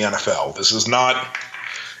defections to the NFL. This is not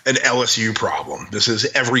an LSU problem. This is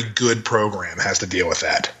every good program has to deal with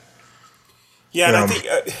that. Yeah, and I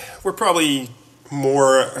think we're probably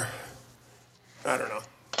more, I don't know.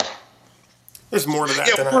 There's more to that.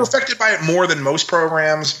 Yeah, we're affected by it more than most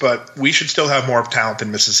programs, but we should still have more talent than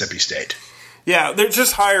Mississippi State. Yeah, they're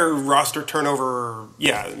just higher roster turnover.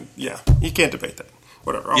 Yeah, you can't debate that.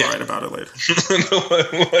 Whatever, I'll write about it later.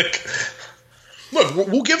 Look,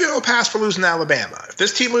 we'll give you a pass for losing to Alabama. If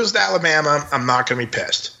this team loses to Alabama, I'm not going to be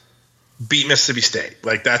pissed. Beat Mississippi State.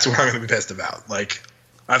 That's what I'm going to be pissed about. I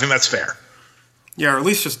think that's fair. Yeah, or at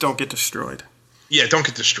least just don't get destroyed. Yeah, don't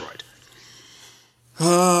get destroyed.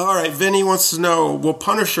 All right, Vinny wants to know, will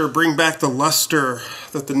Punisher bring back the luster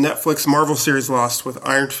that the Netflix Marvel series lost with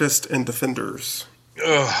Iron Fist and Defenders?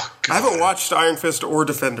 Oh, God. I haven't watched Iron Fist or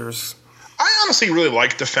Defenders. I honestly really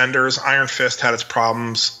like Defenders. Iron Fist had its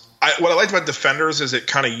problems. What I liked about Defenders is it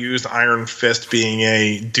kind of used Iron Fist being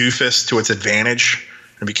a doofus to its advantage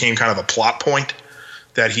and became kind of a plot point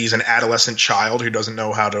that he's an adolescent child who doesn't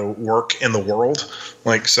know how to work in the world.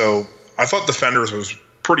 So I thought Defenders was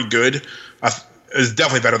pretty good. It was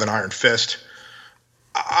definitely better than Iron Fist.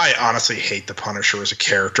 I honestly hate the Punisher as a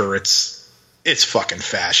character. It's it's fucking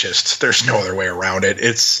fascist. There's no other way around it.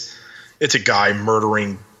 It's a guy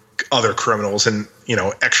murdering other criminals in,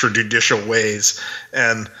 extrajudicial ways.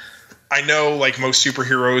 And I know, like, most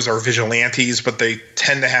superheroes are vigilantes, but they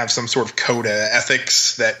tend to have some sort of code of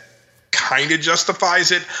ethics that kind of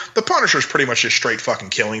justifies it. The Punisher's pretty much just straight fucking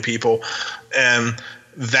killing people. And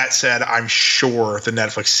that said, I'm sure the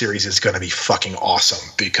Netflix series is going to be fucking awesome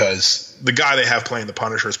because the guy they have playing the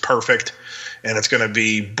Punisher is perfect, and it's going to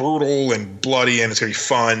be brutal and bloody, and it's going to be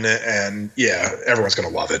fun, and yeah, everyone's going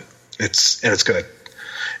to love it. There's going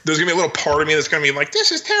to be a little part of me that's going to be like,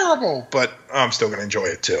 this is terrible, but I'm still going to enjoy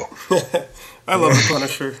it too. I love the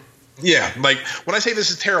Punisher. Yeah, like when I say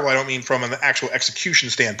this is terrible, I don't mean from an actual execution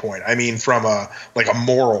standpoint. I mean from a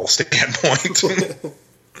moral standpoint.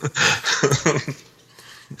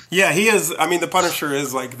 Yeah, he is. I mean, the Punisher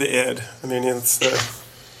is like the id. I mean, it's.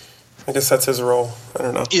 I guess that's his role. I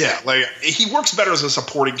don't know. Yeah, like he works better as a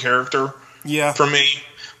supporting character. Yeah, for me,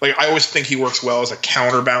 like I always think he works well as a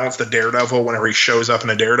counterbalance to Daredevil whenever he shows up in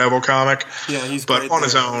a Daredevil comic. Yeah, he's. But great on there.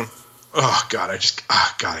 his own,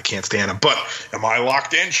 I can't stand him. But am I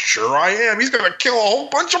locked in? Sure, I am. He's gonna kill a whole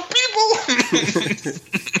bunch of people.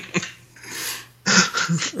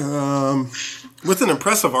 With an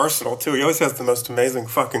impressive arsenal, too. He always has the most amazing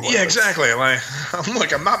fucking weapons. Yeah, exactly. Like,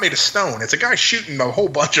 look, I'm not made of stone. It's a guy shooting a whole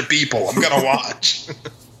bunch of people. I'm going to watch.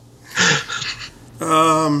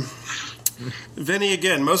 Vinny,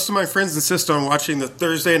 again, most of my friends insist on watching the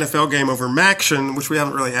Thursday NFL game over Maction, which we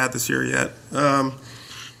haven't really had this year yet.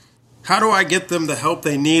 How do I get them the help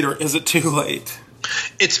they need, or is it too late?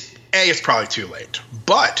 It's probably too late.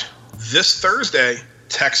 But this Thursday,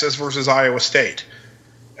 Texas versus Iowa State.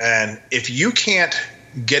 And if you can't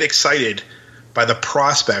get excited by the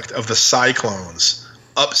prospect of the Cyclones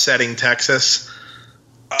upsetting Texas,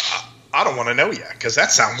 I don't want to know yet, because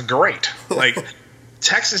that sounds great. Like,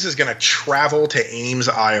 Texas is going to travel to Ames,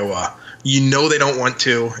 Iowa. You know they don't want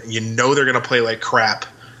to. You know they're going to play like crap.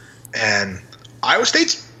 And Iowa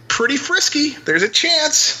State's pretty frisky. There's a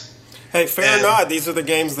chance. Hey, fair or not, these are the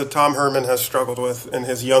games that Tom Herman has struggled with in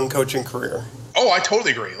his young coaching career. Oh, I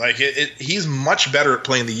totally agree. Like he's much better at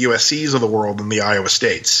playing the USCs of the world than the Iowa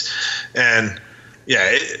States. And,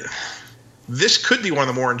 yeah, this could be one of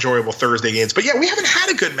the more enjoyable Thursday games. But, yeah, we haven't had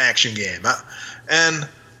a good Maction game. And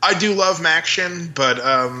I do love Maction, but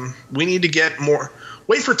we need to get more –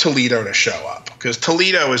 wait for Toledo to show up, because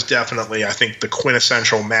Toledo is definitely, I think, the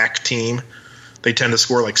quintessential MAC team. They tend to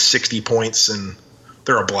score like 60 points, and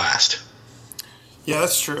they're a blast. Yeah,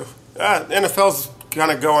 that's true. NFL's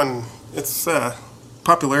kind of going – its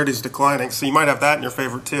popularity's declining, so you might have that in your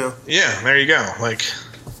favor too. Yeah, there you go. Like,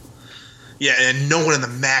 yeah, and no one in the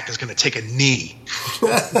MAC is going to take a knee.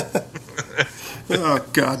 Oh,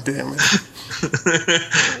 God damn it.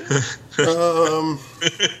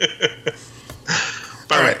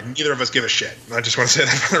 All right, neither of us give a shit. I just want to say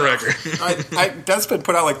that for the record. Deadspin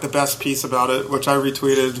put out like the best piece about it, which I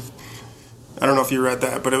retweeted. I don't know if you read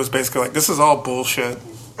that, but it was basically like, this is all bullshit.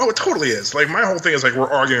 Oh, it totally is. Like, my whole thing is like, we're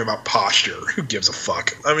arguing about posture. Who gives a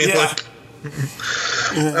fuck? I mean, yeah.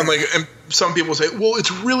 and some people say, well, it's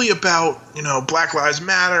really about, Black Lives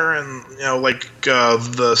Matter and,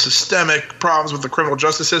 the systemic problems with the criminal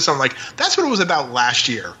justice system. Like, that's what it was about last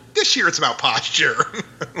year. This year, it's about posture.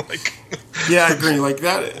 Yeah, I agree. Like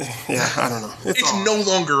that. Yeah, I don't know. It's no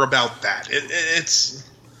longer about that.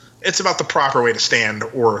 It's about the proper way to stand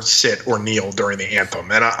or sit or kneel during the anthem.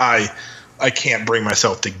 And I can't bring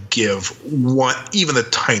myself to give even the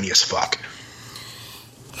tiniest fuck.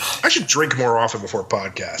 I should drink more often before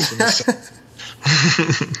podcasts.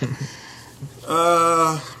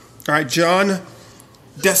 All right, John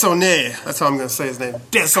Desaulniers. That's how I'm going to say his name.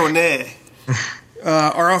 Desaulniers.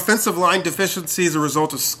 Are offensive line deficiencies a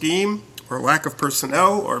result of scheme or lack of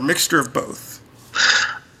personnel or a mixture of both?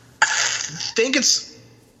 I think it's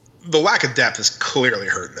the lack of depth is clearly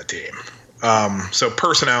hurting the team. So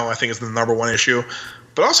personnel, I think, is the number one issue.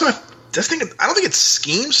 But also, I don't think it's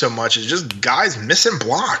scheme so much. It's just guys missing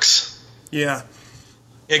blocks. Yeah.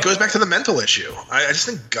 It goes back to the mental issue. I just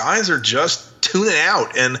think guys are just tuning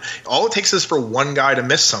out. And all it takes is for one guy to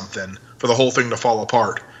miss something for the whole thing to fall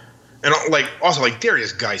apart. And also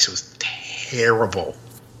Darius Geis was terrible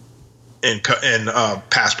in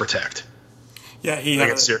pass protect. Yeah, he not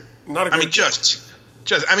a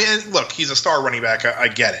good look, he's a star running back. I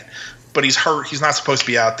get it. But he's hurt. He's not supposed to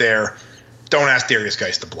be out there. Don't ask Darius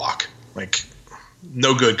Geis to block. Like,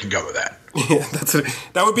 no good can come of that. Yeah,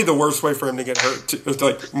 that would be the worst way for him to get hurt.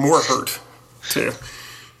 Like, more hurt, too.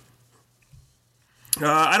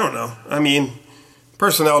 I don't know. I mean,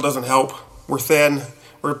 personnel doesn't help. We're thin.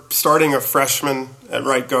 We're starting a freshman at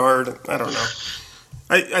right guard. I don't know.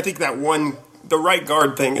 I think that one the right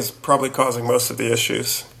guard thing is probably causing most of the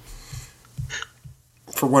issues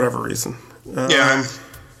for whatever reason. Yeah,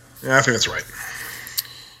 I think that's right.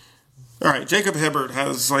 All right, Jacob Hibbert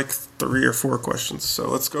has like 3 or 4 questions, so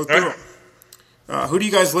let's go through them. Who do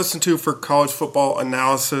you guys listen to for college football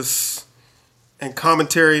analysis and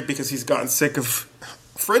commentary? Because he's gotten sick of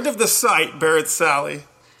friend of the site, Barrett Sally.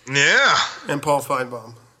 Yeah. And Paul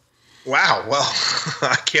Feinbaum. Wow. Well,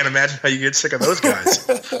 I can't imagine how you get sick of those guys.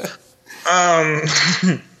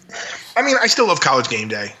 I mean, I still love College Game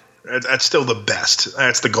Day. That's still the best.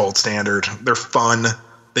 That's the gold standard. They're fun.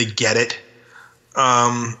 They get it.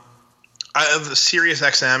 The Sirius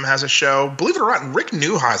XM has a show. Believe it or not, Rick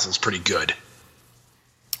Neuheisel's pretty good.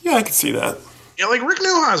 Yeah, I can see that. Yeah, like Rick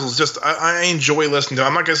Neuheisel's just I enjoy listening to him.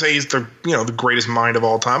 I'm not gonna say he's the the greatest mind of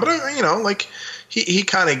all time, but like he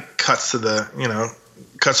kind of cuts to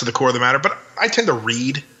the core of the matter. But I tend to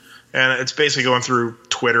read, and it's basically going through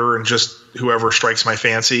Twitter and just whoever strikes my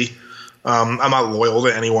fancy. I'm not loyal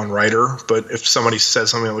to any one writer, but if somebody says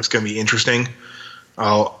something that looks going to be interesting,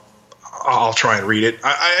 I'll try and read it.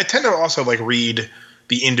 I tend to also like read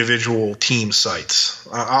the individual team sites.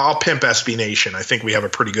 I'll pimp SB Nation. I think we have a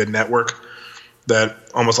pretty good network that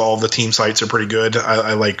almost all of the team sites are pretty good.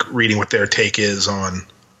 I like reading what their take is on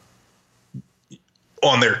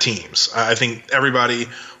their teams. I think everybody,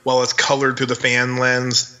 while it's colored through the fan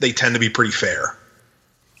lens, they tend to be pretty fair.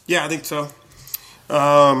 Yeah, I think so.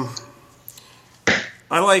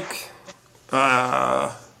 I like,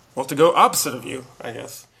 to go opposite of you, I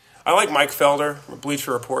guess. I like Mike Felder from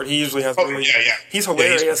Bleacher Report. He usually has he's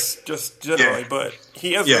hilarious just generally, but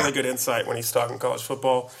he has really good insight when he's talking college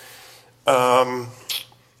football.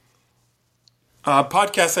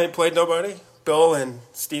 Podcast Ain't Played Nobody. Bill and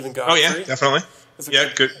Stephen Godfrey. Oh, yeah, definitely. It's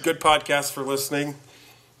a good podcast for listening.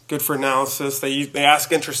 Good for analysis. They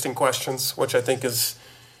ask interesting questions, which I think is,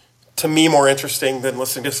 to me, more interesting than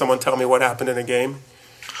listening to someone tell me what happened in a game.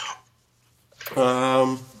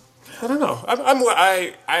 I don't know.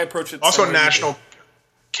 I approach it. Also, National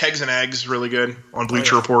Kegs and Eggs really good on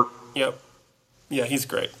Bleacher Report. Yep. Yeah, he's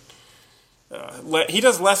great. He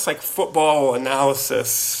does less like football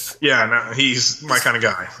analysis. Yeah, no, he's my kind of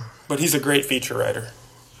guy. But he's a great feature writer.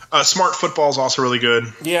 Smart Football is also really good.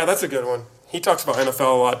 Yeah, that's a good one. He talks about NFL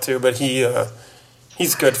a lot too, but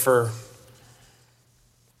he's good for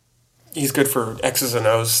X's and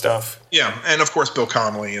O's stuff. Yeah, and of course Bill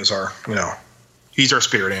Connolly is our he's our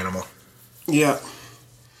spirit animal. Yeah,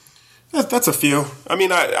 that's a few. I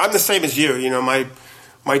mean, I'm the same as you.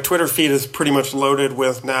 My Twitter feed is pretty much loaded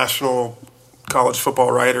with national college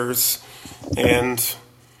football writers, and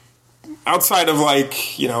outside of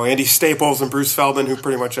Andy Staples and Bruce Feldman, who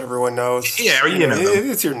pretty much everyone knows. Yeah,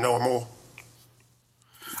 it's your normal.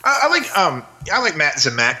 I like Matt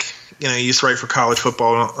Zemek. He used to write for College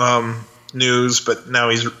Football News, but now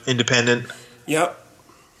he's independent. Yep.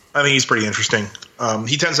 I think he's pretty interesting.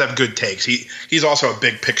 He tends to have good takes. He's also a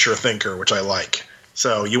big picture thinker, which I like.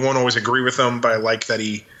 So you won't always agree with him, but I like that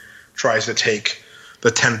he tries to take the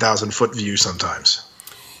 10,000-foot view sometimes.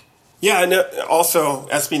 Yeah, and also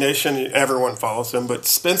SB Nation, everyone follows him, but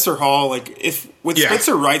Spencer Hall,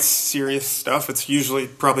 Spencer writes serious stuff, it's usually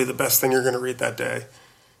probably the best thing you're going to read that day.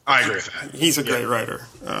 I agree with that. He's a great writer.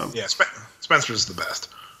 Spencer's the best.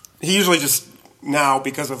 He usually just now,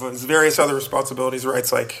 because of his various other responsibilities,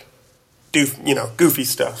 writes goofy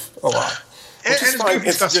stuff a lot. And his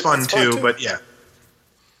goofy stuff's fun too, but yeah.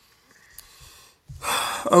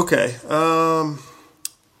 Okay.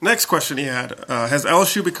 Next question he had. Has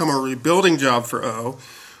LSU become a rebuilding job for O,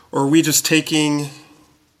 or are we just taking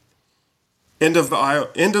end of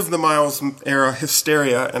the Miles era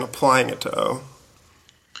hysteria and applying it to O?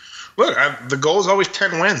 Look, the goal is always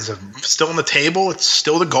 10 wins. If it's still on the table, it's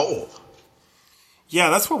still the goal. Yeah,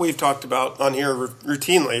 that's what we've talked about on here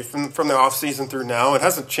routinely from the offseason through now. It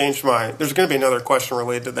hasn't changed There's going to be another question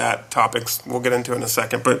related to that topics we'll get into in a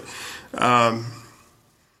second, but I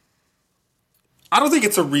don't think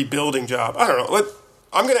it's a rebuilding job. I don't know.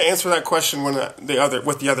 I'm going to answer that question with the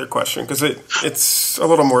other question because it's a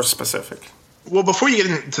little more specific. Well, before you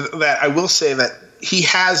get into that, I will say that he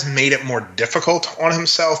has made it more difficult on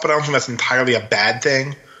himself, but I don't think that's entirely a bad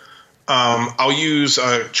thing. I'll use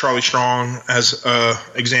Charlie Strong as an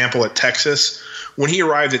example at Texas. When he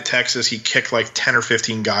arrived at Texas, he kicked 10 or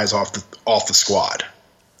 15 guys off the squad.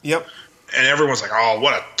 Yep. And everyone's like, "Oh,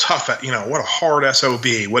 what a tough, what a hard SOB,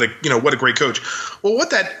 what a great coach." Well,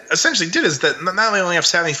 what that essentially did is that not only have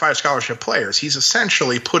 75 scholarship players, he's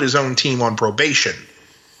essentially put his own team on probation.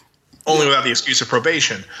 Only without the excuse of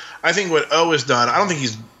probation. I think what O has done, I don't think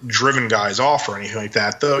he's driven guys off or anything like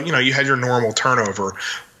that. Though, you had your normal turnover.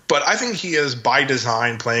 But I think he is, by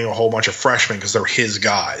design, playing a whole bunch of freshmen because they're his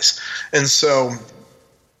guys. And so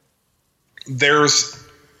there's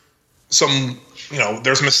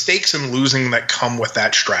there's mistakes in losing that come with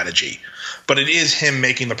that strategy. But it is him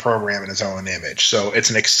making the program in his own image. So it's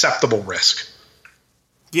an acceptable risk.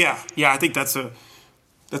 Yeah, I think that's a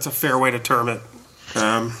fair way to term it.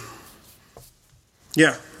 Yeah,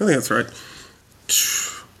 I think that's right.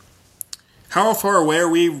 How far away are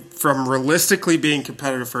we from realistically being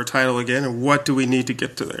competitive for a title again, and what do we need to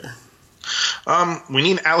get to there? We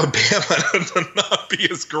need Alabama to not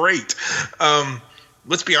be as great.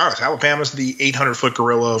 Let's be honest. Alabama's the 800-foot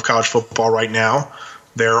gorilla of college football right now.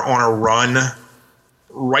 They're on a run.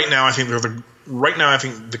 Right now, I think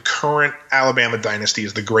the current Alabama dynasty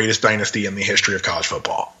is the greatest dynasty in the history of college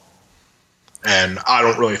football. And I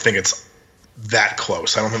don't really think it's that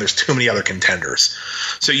close. I don't think there's too many other contenders.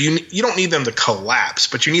 So you don't need them to collapse,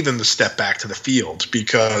 but you need them to step back to the field,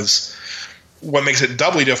 because what makes it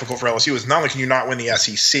doubly difficult for LSU is not only can you not win the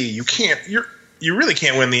SEC, you really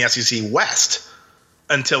can't win the SEC West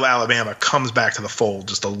until Alabama comes back to the fold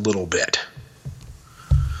just a little bit.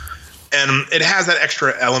 And it has that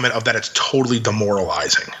extra element of that it's totally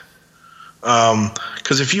demoralizing.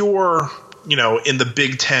 Because if you're, in the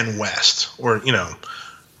Big Ten West, or,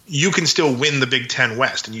 you can still win the Big Ten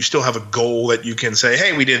West, and you still have a goal that you can say,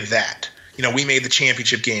 hey, we did that. We made the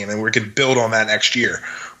championship game, and we can build on that next year.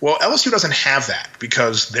 Well, LSU doesn't have that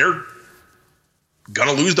because they're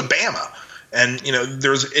going to lose to Bama. And,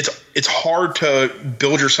 it's hard to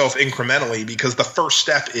build yourself incrementally, because the first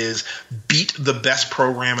step is beat the best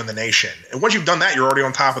program in the nation. And once you've done that, you're already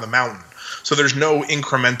on top of the mountain. So there's no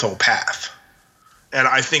incremental path. And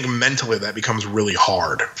I think mentally that becomes really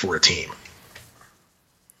hard for a team.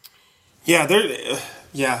 Yeah,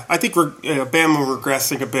 I think Bama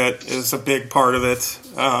regressing a bit is a big part of it.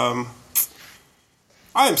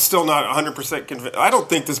 I am still not 100% convinced. I don't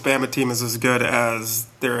think this Bama team is as good as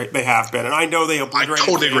they have been. And I know they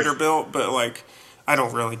obliterated Vanderbilt, but, I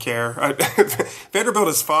don't really care. Vanderbilt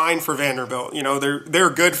is fine for Vanderbilt. They're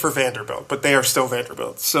good for Vanderbilt, but they are still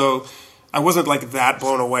Vanderbilt. So I wasn't, that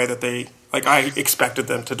blown away that they – I expected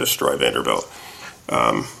them to destroy Vanderbilt.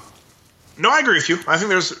 No, I agree with you. I think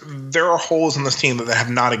there are holes in this team that have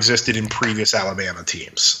not existed in previous Alabama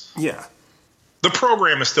teams. Yeah. The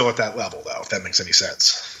program is still at that level, though, if that makes any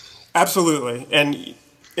sense. Absolutely. And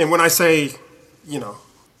when I say,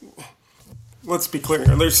 let's be clear,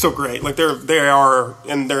 they're still great. They are,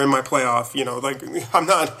 and they're in my playoff. I'm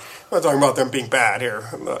not talking about them being bad here.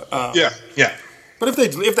 Yeah. But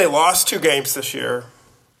if they lost 2 games this year,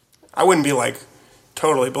 I wouldn't be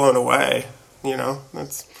totally blown away.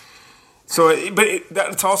 That's so. But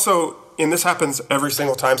that's also, and this happens every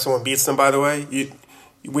single time someone beats them. By the way,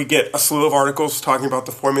 we get a slew of articles talking about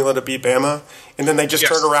the formula to beat Bama, and then they just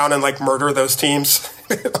turn around and murder those teams.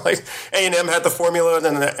 A&M had the formula, and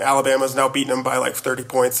then Alabama's now beating them by 30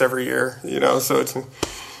 points every year. So it's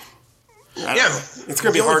it's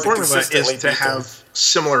going to be hard to consistently is to have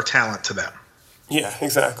similar talent to them. Yeah,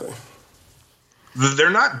 exactly.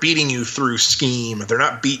 They're not beating you through scheme. They're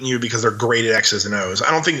not beating you because they're great at X's and O's.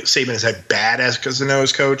 I don't think Saban is a bad X's and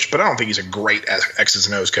O's coach, but I don't think he's a great X's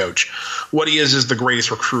and O's coach. What he is the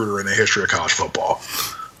greatest recruiter in the history of college football.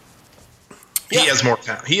 Yeah. He has more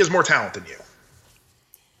talent. He has more talent than you.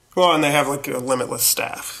 Well, and they have a limitless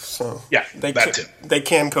staff, so yeah, they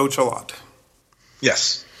can coach a lot.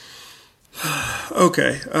 Yes.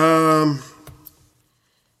 Okay.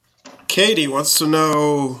 Katie wants to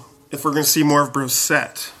know if we're going to see more of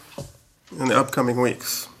Brissett in the upcoming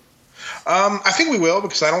weeks. I think we will,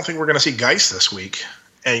 because I don't think we're going to see Geis this week,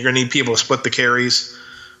 and you're going to need people to split the carries.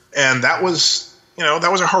 And that was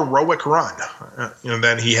a heroic run,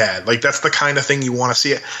 that he had. That's the kind of thing you want to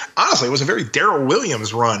see. Honestly, it was a very Darrell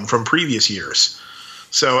Williams run from previous years.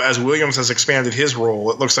 So as Williams has expanded his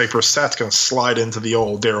role, it looks like Brissett's going to slide into the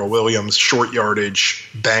old Darrell Williams short yardage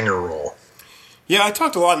banger role. Yeah, I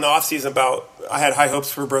talked a lot in the offseason about I had high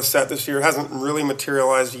hopes for Brissett this year. It hasn't really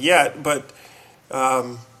materialized yet, but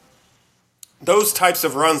those types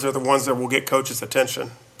of runs are the ones that will get coaches'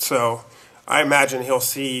 attention. So I imagine he'll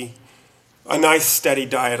see a nice steady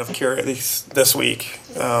diet of carries this week.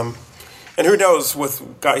 And who knows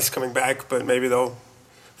with Geis coming back, but maybe they'll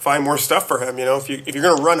find more stuff for him. If you're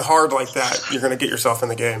going to run hard like that, you're going to get yourself in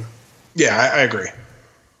the game. Yeah, I agree.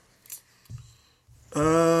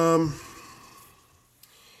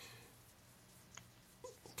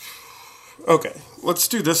 Okay, let's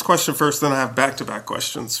do this question first, then I have back-to-back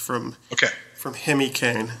questions from Hemi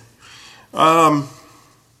Kane. So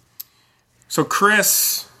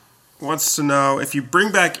Chris wants to know, if you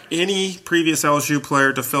bring back any previous LSU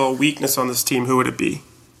player to fill a weakness on this team, who would it be?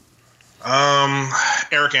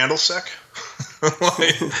 Eric Andolsek.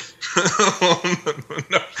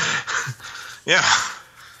 No. Yeah.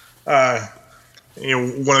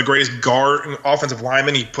 One of the greatest offensive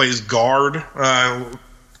linemen. He plays guard.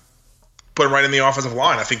 Put him right in the offensive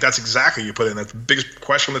line. I think that's exactly you put in. That's the biggest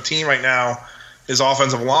question on the team right now is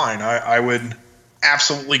offensive line. I would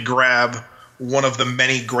absolutely grab one of the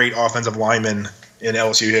many great offensive linemen in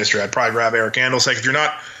LSU history. I'd probably grab Eric Andolsek.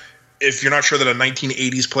 If you're not sure that a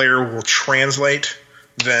 1980s player will translate,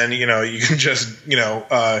 then you can just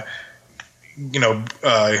get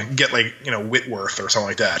Whitworth or something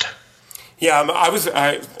like that. Yeah, I was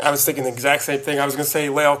thinking the exact same thing. I was going to say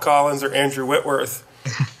La'el Collins or Andrew Whitworth,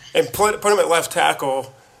 and put him at left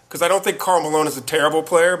tackle because I don't think Karl Malone is a terrible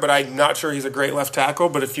player, but I'm not sure he's a great left tackle.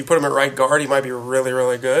 But if you put him at right guard, he might be really,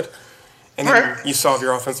 really good, and then you solve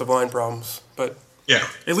your offensive line problems. But yeah,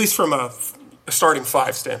 at least from a starting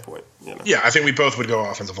five standpoint. Yeah, I think we both would go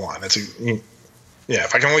offensive line.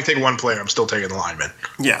 If I can only take one player, I'm still taking the lineman.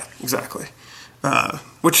 Yeah, exactly.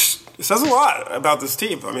 Which says a lot about this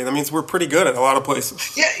team. I mean, that means we're pretty good at a lot of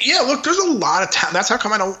places. Yeah. Look, there's a lot of talent. That's how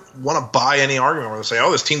come I don't want to buy any argument where they say,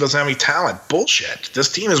 "Oh, this team doesn't have any talent." Bullshit.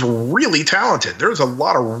 This team is really talented. There's a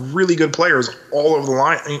lot of really good players all over the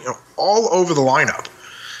line, all over the lineup,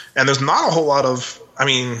 and there's not a whole lot of,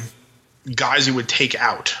 guys you would take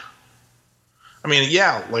out.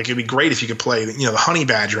 It'd be great if you could play, the Honey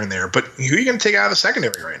Badger in there, but who are you going to take out of the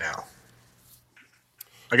secondary right now?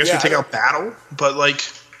 I guess you take out Battle, but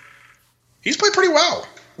he's played pretty well.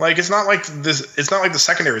 It's not like this. It's not like the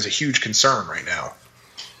secondary is a huge concern right now.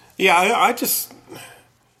 Yeah, I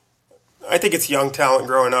think it's young talent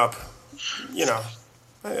growing up.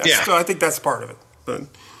 I think that's part of it. But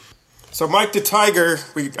so Mike the Tiger,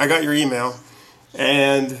 I got your email,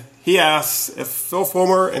 and he asks if Phil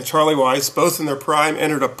Fulmer and Charlie Weiss, both in their prime,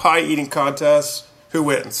 entered a pie eating contest, who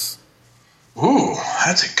wins? Ooh,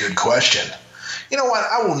 that's a good question. You know what?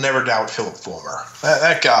 I will never doubt Philip Fulmer.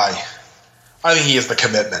 That guy, I think he has the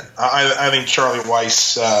commitment. I think Charlie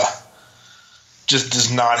Weiss just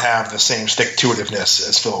does not have the same stick-to-itiveness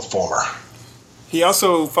as Philip Fulmer. He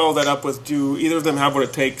also followed that up with, do either of them have what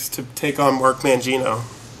it takes to take on Mark Mangino?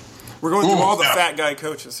 We're going through all the fat guy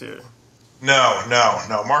coaches here. No.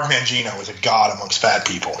 Mark Mangino is a god amongst fat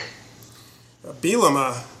people.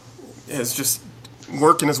 Bielema is just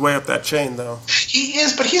working his way up that chain, though. He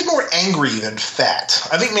is, but he's more angry than fat.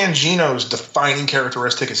 I think Mangino's defining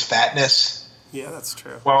characteristic is fatness. Yeah, that's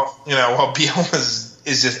true. Well, while Bielema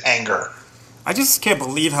is just anger. I just can't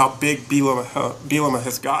believe how big Bielema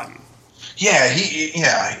has gotten. Yeah, he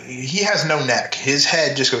has no neck. His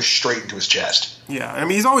head just goes straight into his chest. Yeah,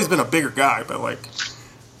 he's always been a bigger guy, but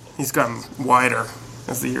he's gotten wider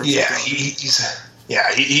as the years go on.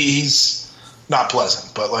 He's not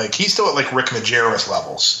pleasant, but he's still at Rick Majerus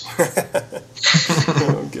levels.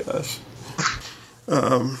 Oh gosh.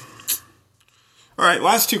 All right,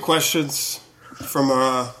 last two questions from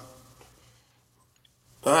I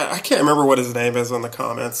can't remember what his name is on the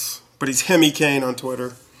comments, but he's Hemi Kane on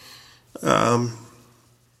Twitter.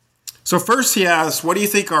 So first he asked, what do you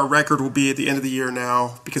think our record will be at the end of the year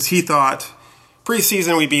now? Because he thought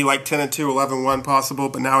preseason we'd be 10-2, 11-1 possible,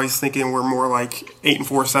 but now he's thinking we're more 8-4,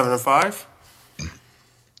 7-5.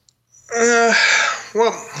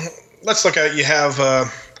 Well, let's look at it. You have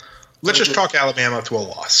let's just talk Alabama to a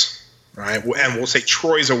loss, right? And we'll say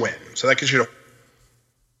Troy's a win. So that gives you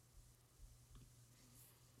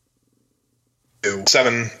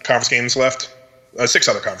 7 conference games left. 6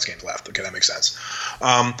 other conference games left. Okay, that makes sense.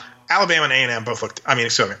 Alabama and A&M both looked –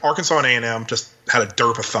 Arkansas and A&M just had a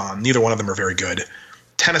derp-a-thon. Neither one of them are very good.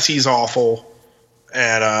 Tennessee's awful.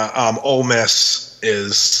 And Ole Miss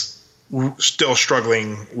is still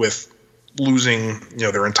struggling with losing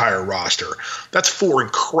their entire roster. That's 4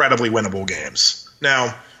 incredibly winnable games.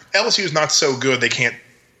 Now, LSU is not so good they can't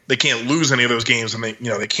lose any of those games, and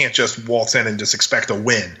they can't just waltz in and just expect a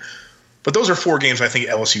win. But those are 4 games I think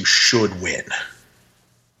LSU should win.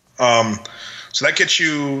 So that gets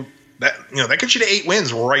you to 8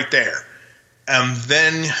 wins right there. And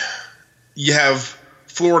then you have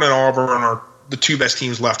Florida and Auburn are the 2 best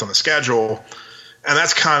teams left on the schedule, and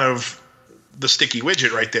that's kind of the sticky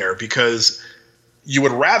widget right there, because you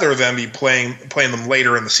would rather them be playing them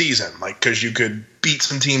later in the season, because you could beat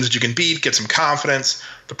some teams that you can beat, get some confidence.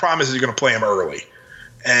 The problem is you're going to play them early,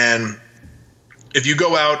 and if you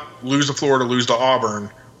go out, lose to Florida, lose to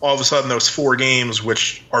Auburn, all of a sudden those 4 games,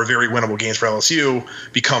 which are very winnable games for LSU,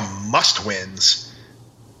 become must-wins.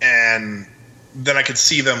 And then I could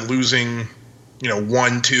see them losing,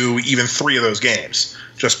 1, 2, even 3 of those games,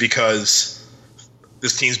 just because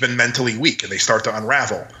this team's been mentally weak and they start to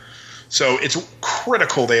unravel. So it's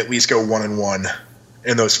critical they at least go 1-1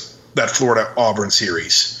 in that Florida Auburn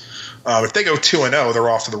series. If they go 2-0, they're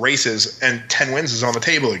off to the races, and 10 wins is on the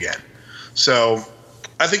table again. So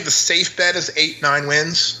I think the safe bet is 8-9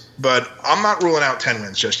 wins, but I'm not ruling out 10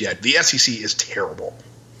 wins just yet. The SEC is terrible.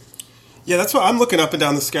 Yeah, that's why I'm looking up and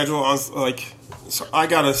down the schedule. So I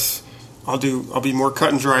got us. I'll be more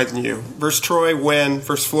cut and dry than you. Versus Troy, win.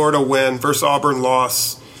 Versus Florida, win. Versus Auburn,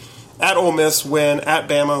 loss. At Ole Miss, win. At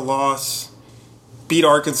Bama, loss. Beat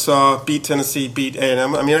Arkansas. Beat Tennessee. Beat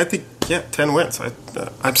A&M. I mean, I think 10 wins.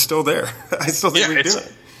 I'm still there. I still think we do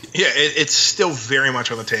it. Yeah, it's still very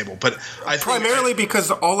much on the table, but primarily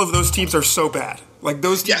because all of those teams are so bad. Like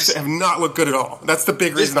those teams have not looked good at all. That's the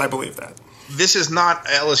big reason I believe that. This is not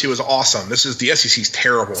LSU is awesome. This is the SEC's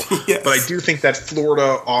terrible. Yes. But I do think that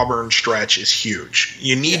Florida-Auburn stretch is huge.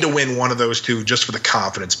 You need to win one of those two just for the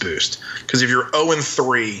confidence boost. Because if you're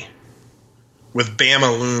 0-3 with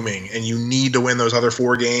Bama looming and you need to win those other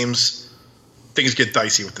 4 games, things get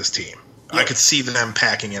dicey with this team. Yep. I could see them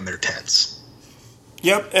packing in their tents.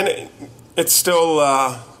 Yep, and it's still,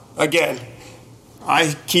 again,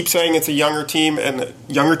 I keep saying it's a younger team, and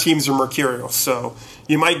younger teams are mercurial. So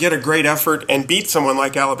you might get a great effort and beat someone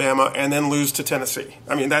like Alabama and then lose to Tennessee.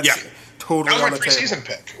 I mean, that's totally on the table. That was my preseason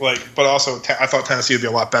pick. But also, I thought Tennessee would be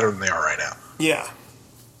a lot better than they are right now. Yeah.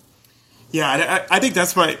 Yeah, I think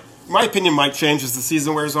that's my opinion might change as the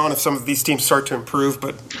season wears on if some of these teams start to improve.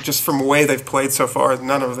 But just from the way they've played so far,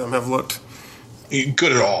 none of them have looked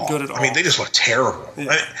good at all. I mean, they just look terrible.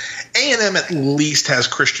 Yeah. A&M at least has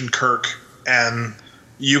Christian Kirk, and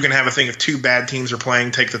you can have a thing if 2 bad teams are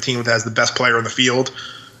playing, take the team that has the best player in the field.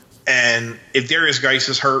 And if Darius Geis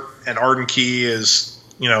is hurt and Arden Key is,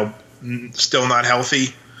 still not healthy,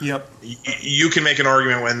 you can make an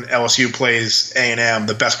argument when LSU plays A&M,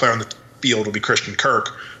 the best player on the field will be Christian Kirk,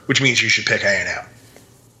 which means you should pick A&M.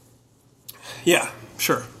 Yeah,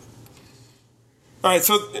 sure. All right,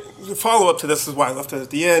 so the follow-up to this is why I left it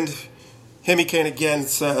at the end. Hemi Kane again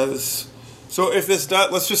says, so if this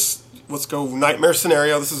dud, let's go nightmare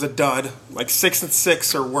scenario. This is a dud, like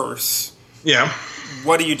 6-6 or worse. Yeah.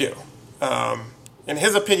 What do you do? In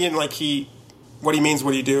his opinion, what he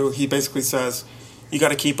do, he basically says, you got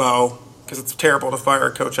to keep O because it's terrible to fire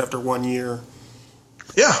a coach after 1 year.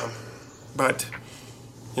 Yeah. But,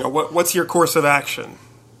 what's your course of action?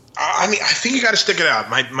 I mean, I think you got to stick it out.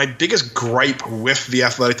 My biggest gripe with the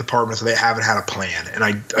athletic department is that they haven't had a plan. And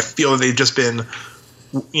I feel that they've just been,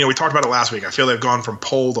 we talked about it last week. I feel they've gone from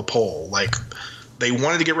pole to pole. Like, they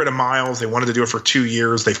wanted to get rid of Miles. They wanted to do it for 2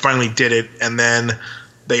 years. They finally did it. And then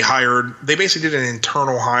they basically did an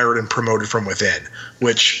internal hired and promoted from within,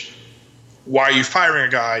 which, why are you firing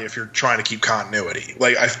a guy if you're trying to keep continuity?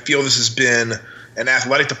 Like, I feel this has been an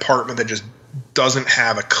athletic department that just doesn't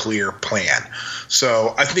have a clear plan.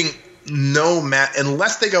 So I think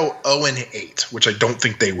unless they go 0-8, which I don't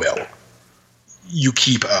think they will, you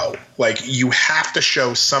keep O. Like, you have to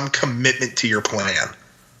show some commitment to your plan.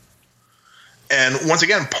 And once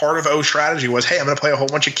again, part of O's strategy was, hey, I'm going to play a whole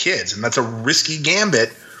bunch of kids. And that's a risky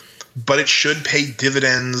gambit, but it should pay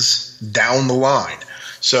dividends down the line.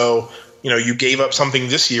 So, you gave up something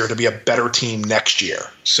this year to be a better team next year.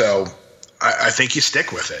 So I think you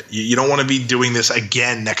stick with it. You don't want to be doing this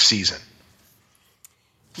again next season.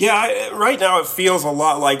 Yeah, right now it feels a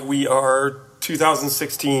lot like we are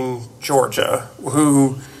 2016 Georgia,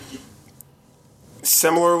 who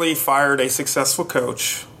similarly fired a successful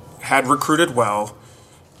coach, had recruited well.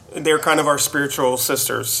 They're kind of our spiritual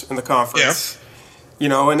sisters in the conference. Yeah.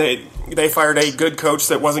 And they fired a good coach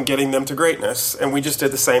that wasn't getting them to greatness, and we just did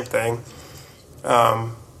the same thing.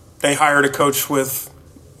 They hired a coach with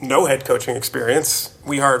no head coaching experience.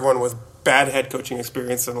 We hired one with bad head coaching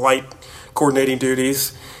experience and light coordinating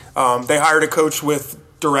duties. They hired a coach with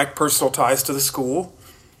direct personal ties to the school.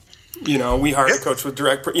 We hired a coach with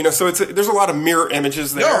direct, so there's a lot of mirror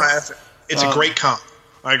images there. No, it's a great comp.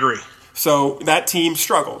 I agree. So that team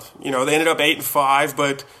struggled. They ended up 8-5,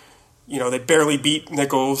 but they barely beat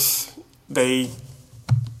Nichols. They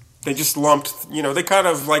just lumped. They kind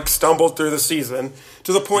of stumbled through the season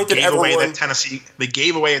to the point that everyone. They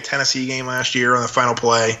gave away a Tennessee game last year on the final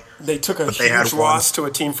play. They took a huge loss to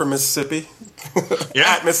a team from Mississippi.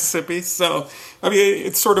 At Mississippi. So I mean,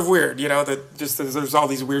 it's sort of weird, that just there's all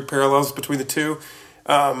these weird parallels between the two.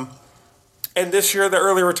 And this year, the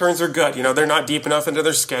early returns are good. They're not deep enough into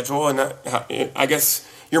their schedule, and I guess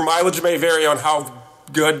your mileage may vary on how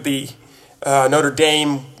good the Notre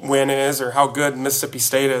Dame win is or how good Mississippi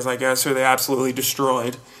State is, I guess, who they absolutely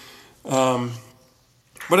destroyed.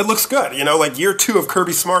 But it looks good. Year 2 of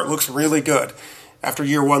Kirby Smart looks really good after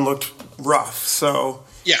year 1 looked rough. So,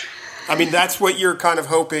 yeah. I mean, that's what you're kind of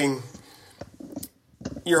hoping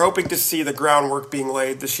you're hoping to see the groundwork being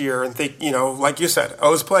laid this year, and think, like you said,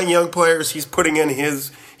 O's playing young players. He's putting in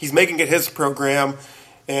he's making it his program,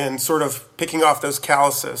 and sort of picking off those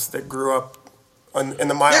calluses that grew up in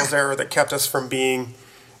the Miles era that kept us from being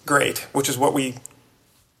great, which is what we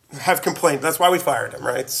have complained. That's why we fired him,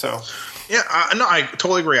 right? So. Yeah, I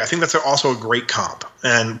totally agree. I think that's also a great comp,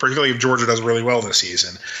 and particularly if Georgia does really well this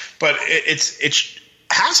season. But it's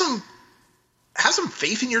have some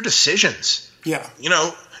faith in your decisions. Yeah.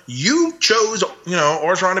 You chose,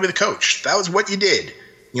 Orgeron to be the coach. That was what you did.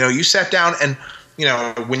 You sat down and,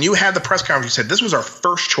 when you had the press conference, you said, this was our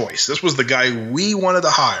first choice. This was the guy we wanted to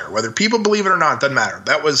hire. Whether people believe it or not, doesn't matter.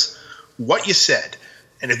 That was what you said.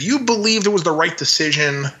 And if you believed it was the right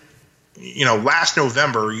decision, last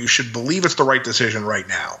November, you should believe it's the right decision right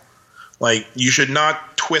now. Like, you should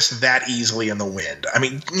not twist that easily in the wind. I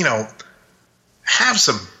mean, have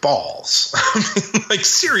some balls. Like,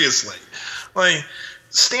 seriously. Like,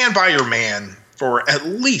 stand by your man for at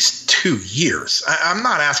least 2 years. I'm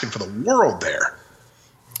not asking for the world there.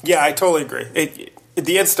 Yeah, I totally agree.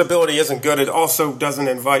 The instability isn't good. It also doesn't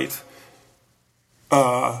invite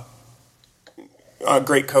a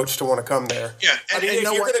great coach to want to come there. Yeah, if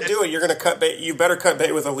you're going to do it, you're going to cut bait. You better cut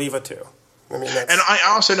bait with Oliva too. I mean, and I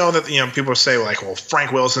also know that people say like, well,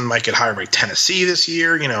 Frank Wilson might get hired by Tennessee this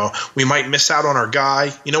year. We might miss out on our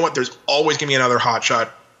guy. You know what? There's always going to be another hotshot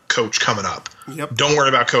coach coming up. Yep. Don't worry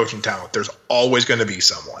about coaching talent. There's always going to be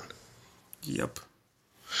someone. Yep.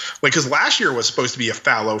 Like, because last year was supposed to be a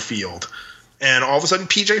fallow field, and all of a sudden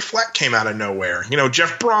PJ Fleck came out of nowhere.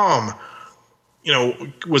 Jeff Brom,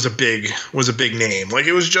 was a big name. Like,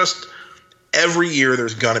 it was just every year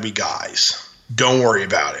there's going to be guys. Don't worry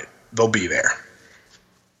about it. They'll be there.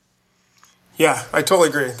 Yeah, I totally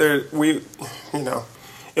agree.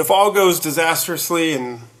 If all goes disastrously,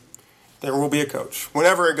 and there will be a coach.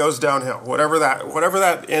 Whenever it goes downhill, whatever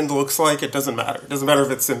that end looks like, it doesn't matter. It doesn't matter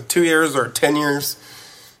if it's in 2 years or 10 years.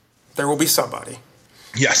 There will be somebody.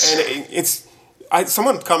 Yes. And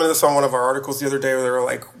someone commented this on one of our articles the other day where they were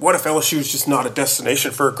like, what if LSU is just not a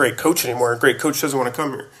destination for a great coach anymore? A great coach doesn't want to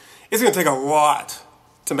come here. It's going to take a lot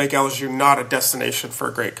to make LSU not a destination for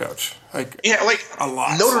a great coach. A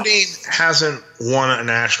lot. Notre Dame hasn't won a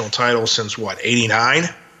national title since, 89?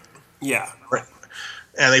 Yeah. Right.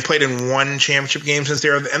 And they played in one championship game since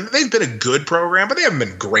there. And they've been a good program, but they haven't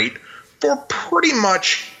been great for pretty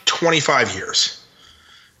much 25 years.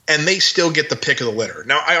 And they still get the pick of the litter.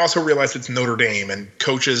 Now, I also realize it's Notre Dame, and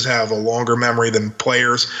coaches have a longer memory than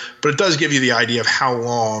players, but it does give you the idea of how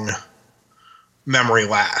long memory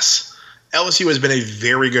lasts. LSU has been a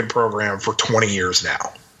very good program for 20 years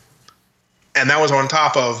now. And that was on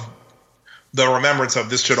top of the remembrance of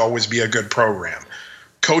this should always be a good program.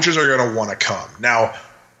 Coaches are going to want to come. Now,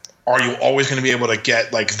 are you always going to be able to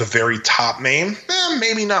get like the very top name?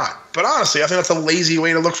 Maybe not. But honestly, I think that's a lazy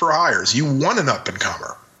way to look for hires. You want an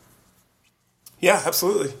up-and-comer. Yeah,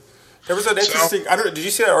 absolutely. There was an interesting. I don't know. Did you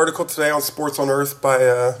see that article today on Sports on Earth by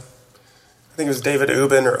I think it was David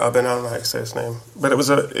Ubben or Ubben. I don't know how you say his name, but it was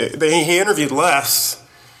he interviewed Les,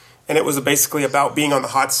 and it was basically about being on the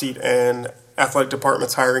hot seat and athletic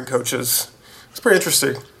departments hiring coaches. It's pretty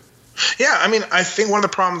interesting. Yeah, I mean, I think one of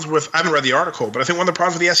the problems I haven't read the article, but I think one of the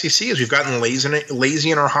problems with the SEC is we've gotten lazy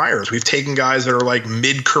in our hires. We've taken guys that are like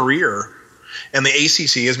mid-career. And the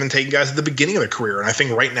ACC has been taking guys at the beginning of their career. And I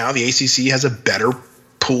think right now the ACC has a better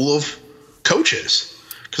pool of coaches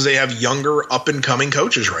because they have younger, up-and-coming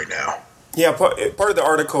coaches right now. Yeah, part of the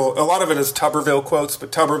article, a lot of it is Tuberville quotes,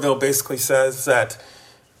 but Tuberville basically says that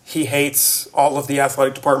he hates all of the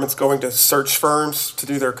athletic departments going to search firms to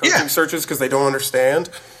do their coaching searches because they don't understand,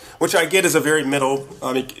 which I get is a very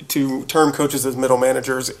to term coaches as middle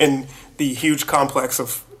managers in the huge complex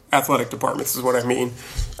of athletic departments is what I mean,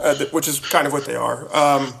 which is kind of what they are.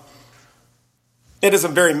 It is a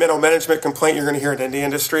very middle management complaint you're going to hear in the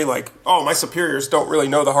industry, like, oh, my superiors don't really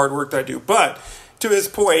know the hard work that I do. But to his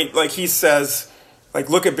point, like he says, like,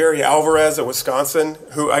 look at Barry Alvarez at Wisconsin,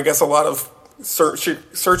 who I guess a lot of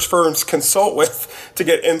search firms consult with to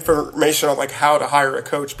get information on like how to hire a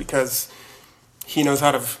coach because he knows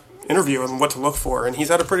how to interview and what to look for, and he's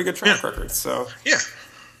had a pretty good track record. So yeah.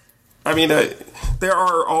 I mean, there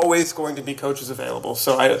are always going to be coaches available.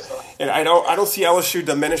 So I don't see LSU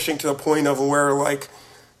diminishing to the point of where like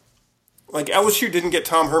LSU didn't get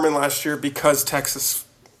Tom Herman last year because Texas.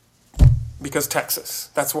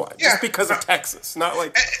 That's why. Yeah. Just because of Texas, not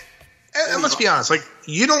like. And let's be honest, like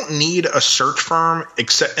you don't need a search firm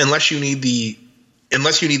unless you need the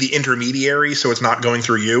intermediary, so it's not going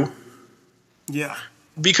through you. Yeah.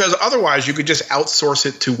 Because otherwise, you could just outsource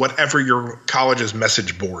it to whatever your college's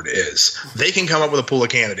message board is. They can come up with a pool of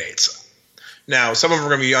candidates. Now, some of them are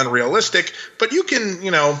going to be unrealistic, but you can,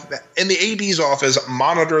 in the AD's office,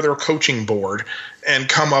 monitor their coaching board and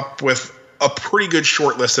come up with a pretty good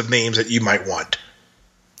short list of names that you might want.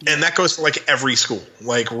 And that goes to like every school.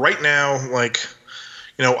 Like right now,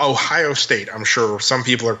 Ohio State, I'm sure some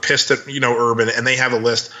people are pissed at, Urban, and they have a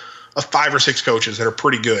list of 5 or 6 coaches that are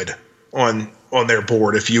pretty good on their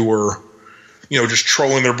board. If you were, just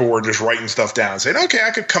trolling their board, just writing stuff down and saying, okay,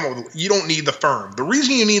 I could come up with, you don't need the firm. The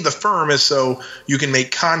reason you need the firm is so you can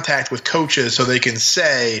make contact with coaches so they can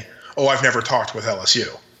say, oh, I've never talked with LSU.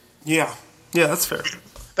 Yeah. Yeah, that's fair.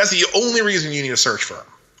 That's the only reason you need a search firm.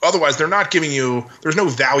 Otherwise, they're not giving you – there's no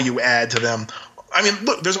value add to them. I mean,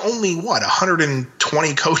 look, there's only,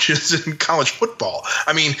 120 coaches in college football.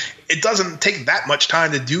 I mean, it doesn't take that much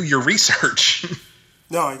time to do your research.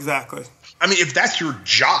 No, exactly. I mean, if that's your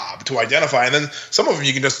job to identify, and then some of them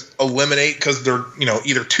you can just eliminate because they're,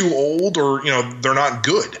 either too old or, they're not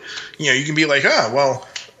good. You can be like,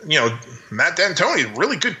 Matt D'Antoni,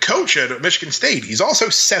 really good coach at Michigan State. He's also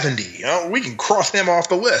 70. We can cross him off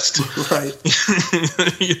the list. Right.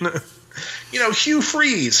 Hugh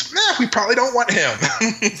Freeze. We probably don't want him.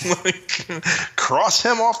 Cross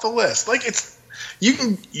him off the list. Like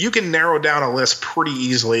you can narrow down a list pretty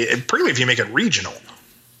easily, and particularly if you make it regional.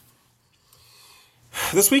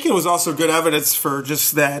 This weekend was also good evidence for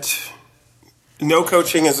just that. No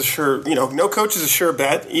coaching is a sure, no coach is a sure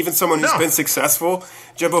bet. Even someone who's been successful.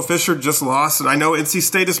 Jimbo Fisher just lost, and I know NC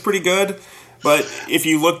State is pretty good, but if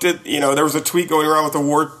you looked at, there was a tweet going around with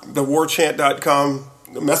the warchant.com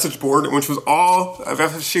message board, which was all of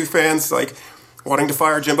FSU fans wanting to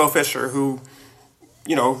fire Jimbo Fisher, who,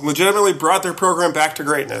 legitimately brought their program back to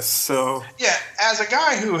greatness. So yeah, as a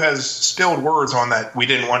guy who has spilled words on that, we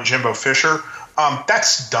didn't want Jimbo Fisher.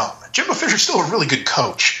 That's dumb. Jimbo Fisher's still a really good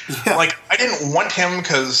coach. Yeah. I didn't want him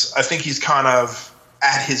because I think he's kind of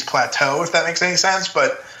at his plateau, if that makes any sense.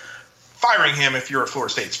 But firing him if you're at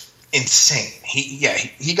Florida State's insane. He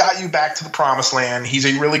got you back to the promised land. He's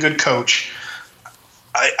a really good coach.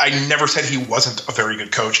 I never said he wasn't a very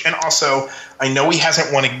good coach. And also, I know he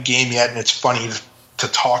hasn't won a game yet, and it's funny to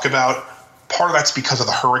talk about. Part of that's because of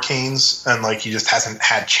the Hurricanes, and he just hasn't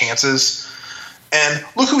had chances. And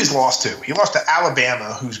look who he's lost to. He lost to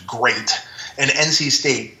Alabama, who's great, and NC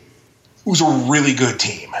State, who's a really good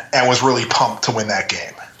team and was really pumped to win that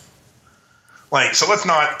game. So let's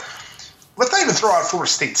not even throw out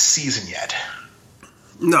Florida State's season yet.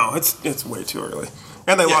 No, it's way too early.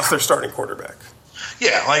 And they lost their starting quarterback.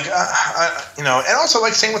 Yeah, and also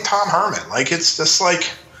same with Tom Herman. It's just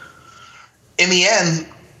in the end.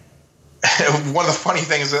 One of the funny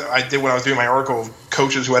things that I did when I was doing my article of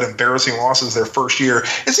coaches who had embarrassing losses their first year,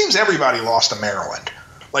 it seems everybody lost to Maryland.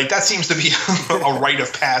 That seems to be a rite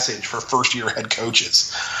of passage for first-year head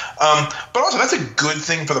coaches. But also, that's a good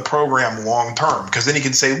thing for the program long-term, because then you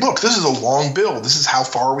can say, look, this is a long build. This is how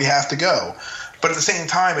far we have to go. But at the same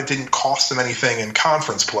time, it didn't cost them anything in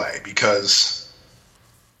conference play because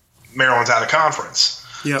Maryland's out of conference.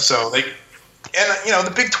 Yep. So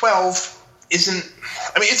the Big 12 isn't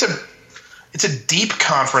 – I mean, it's a deep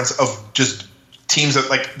conference of just teams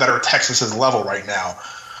that are Texas's level right now,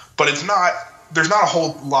 but it's not. There's not a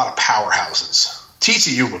whole lot of powerhouses.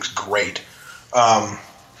 TCU looks great.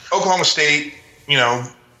 Oklahoma State,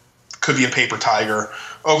 could be a paper tiger.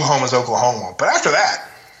 Oklahoma's Oklahoma, but after that,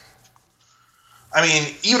 I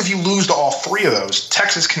mean, even if you lose to all 3 of those,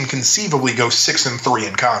 Texas can conceivably go 6-3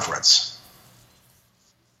 in conference.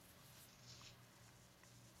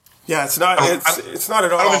 Yeah, it's not. It's not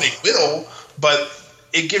at all. I don't think they will, but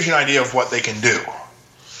it gives you an idea of what they can do.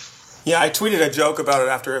 Yeah, I tweeted a joke about it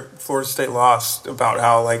after Florida State lost about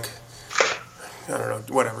how I don't know,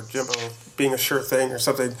 whatever, Jimbo being a sure thing or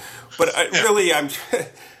something. But really,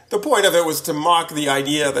 the point of it was to mock the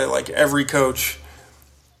idea that every coach,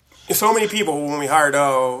 so many people when we hired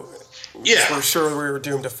were sure we were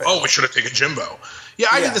doomed to fail. Oh, we should have taken Jimbo. Yeah,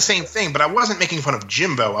 I did the same thing, but I wasn't making fun of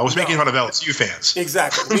Jimbo. I was making fun of LSU fans.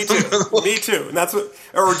 Exactly. Me too. Me too. And that's what,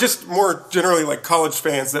 or just more generally college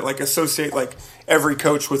fans that associate every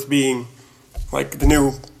coach with being the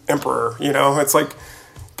new emperor. It's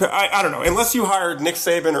I don't know. Unless you hired Nick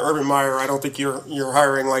Saban or Urban Meyer, I don't think you're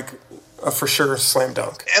hiring a for sure slam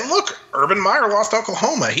dunk. And look, Urban Meyer lost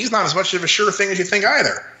Oklahoma. He's not as much of a sure thing as you think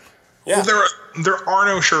either. Yeah. Well, there are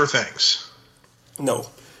no sure things. No.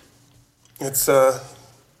 It's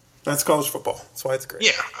that's college football. That's why it's great.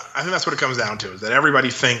 Yeah, I think that's what it comes down to, is that everybody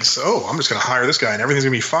thinks, oh, I'm just going to hire this guy and everything's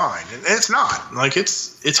going to be fine. And it's not.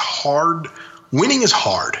 It's hard. Winning is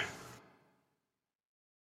hard.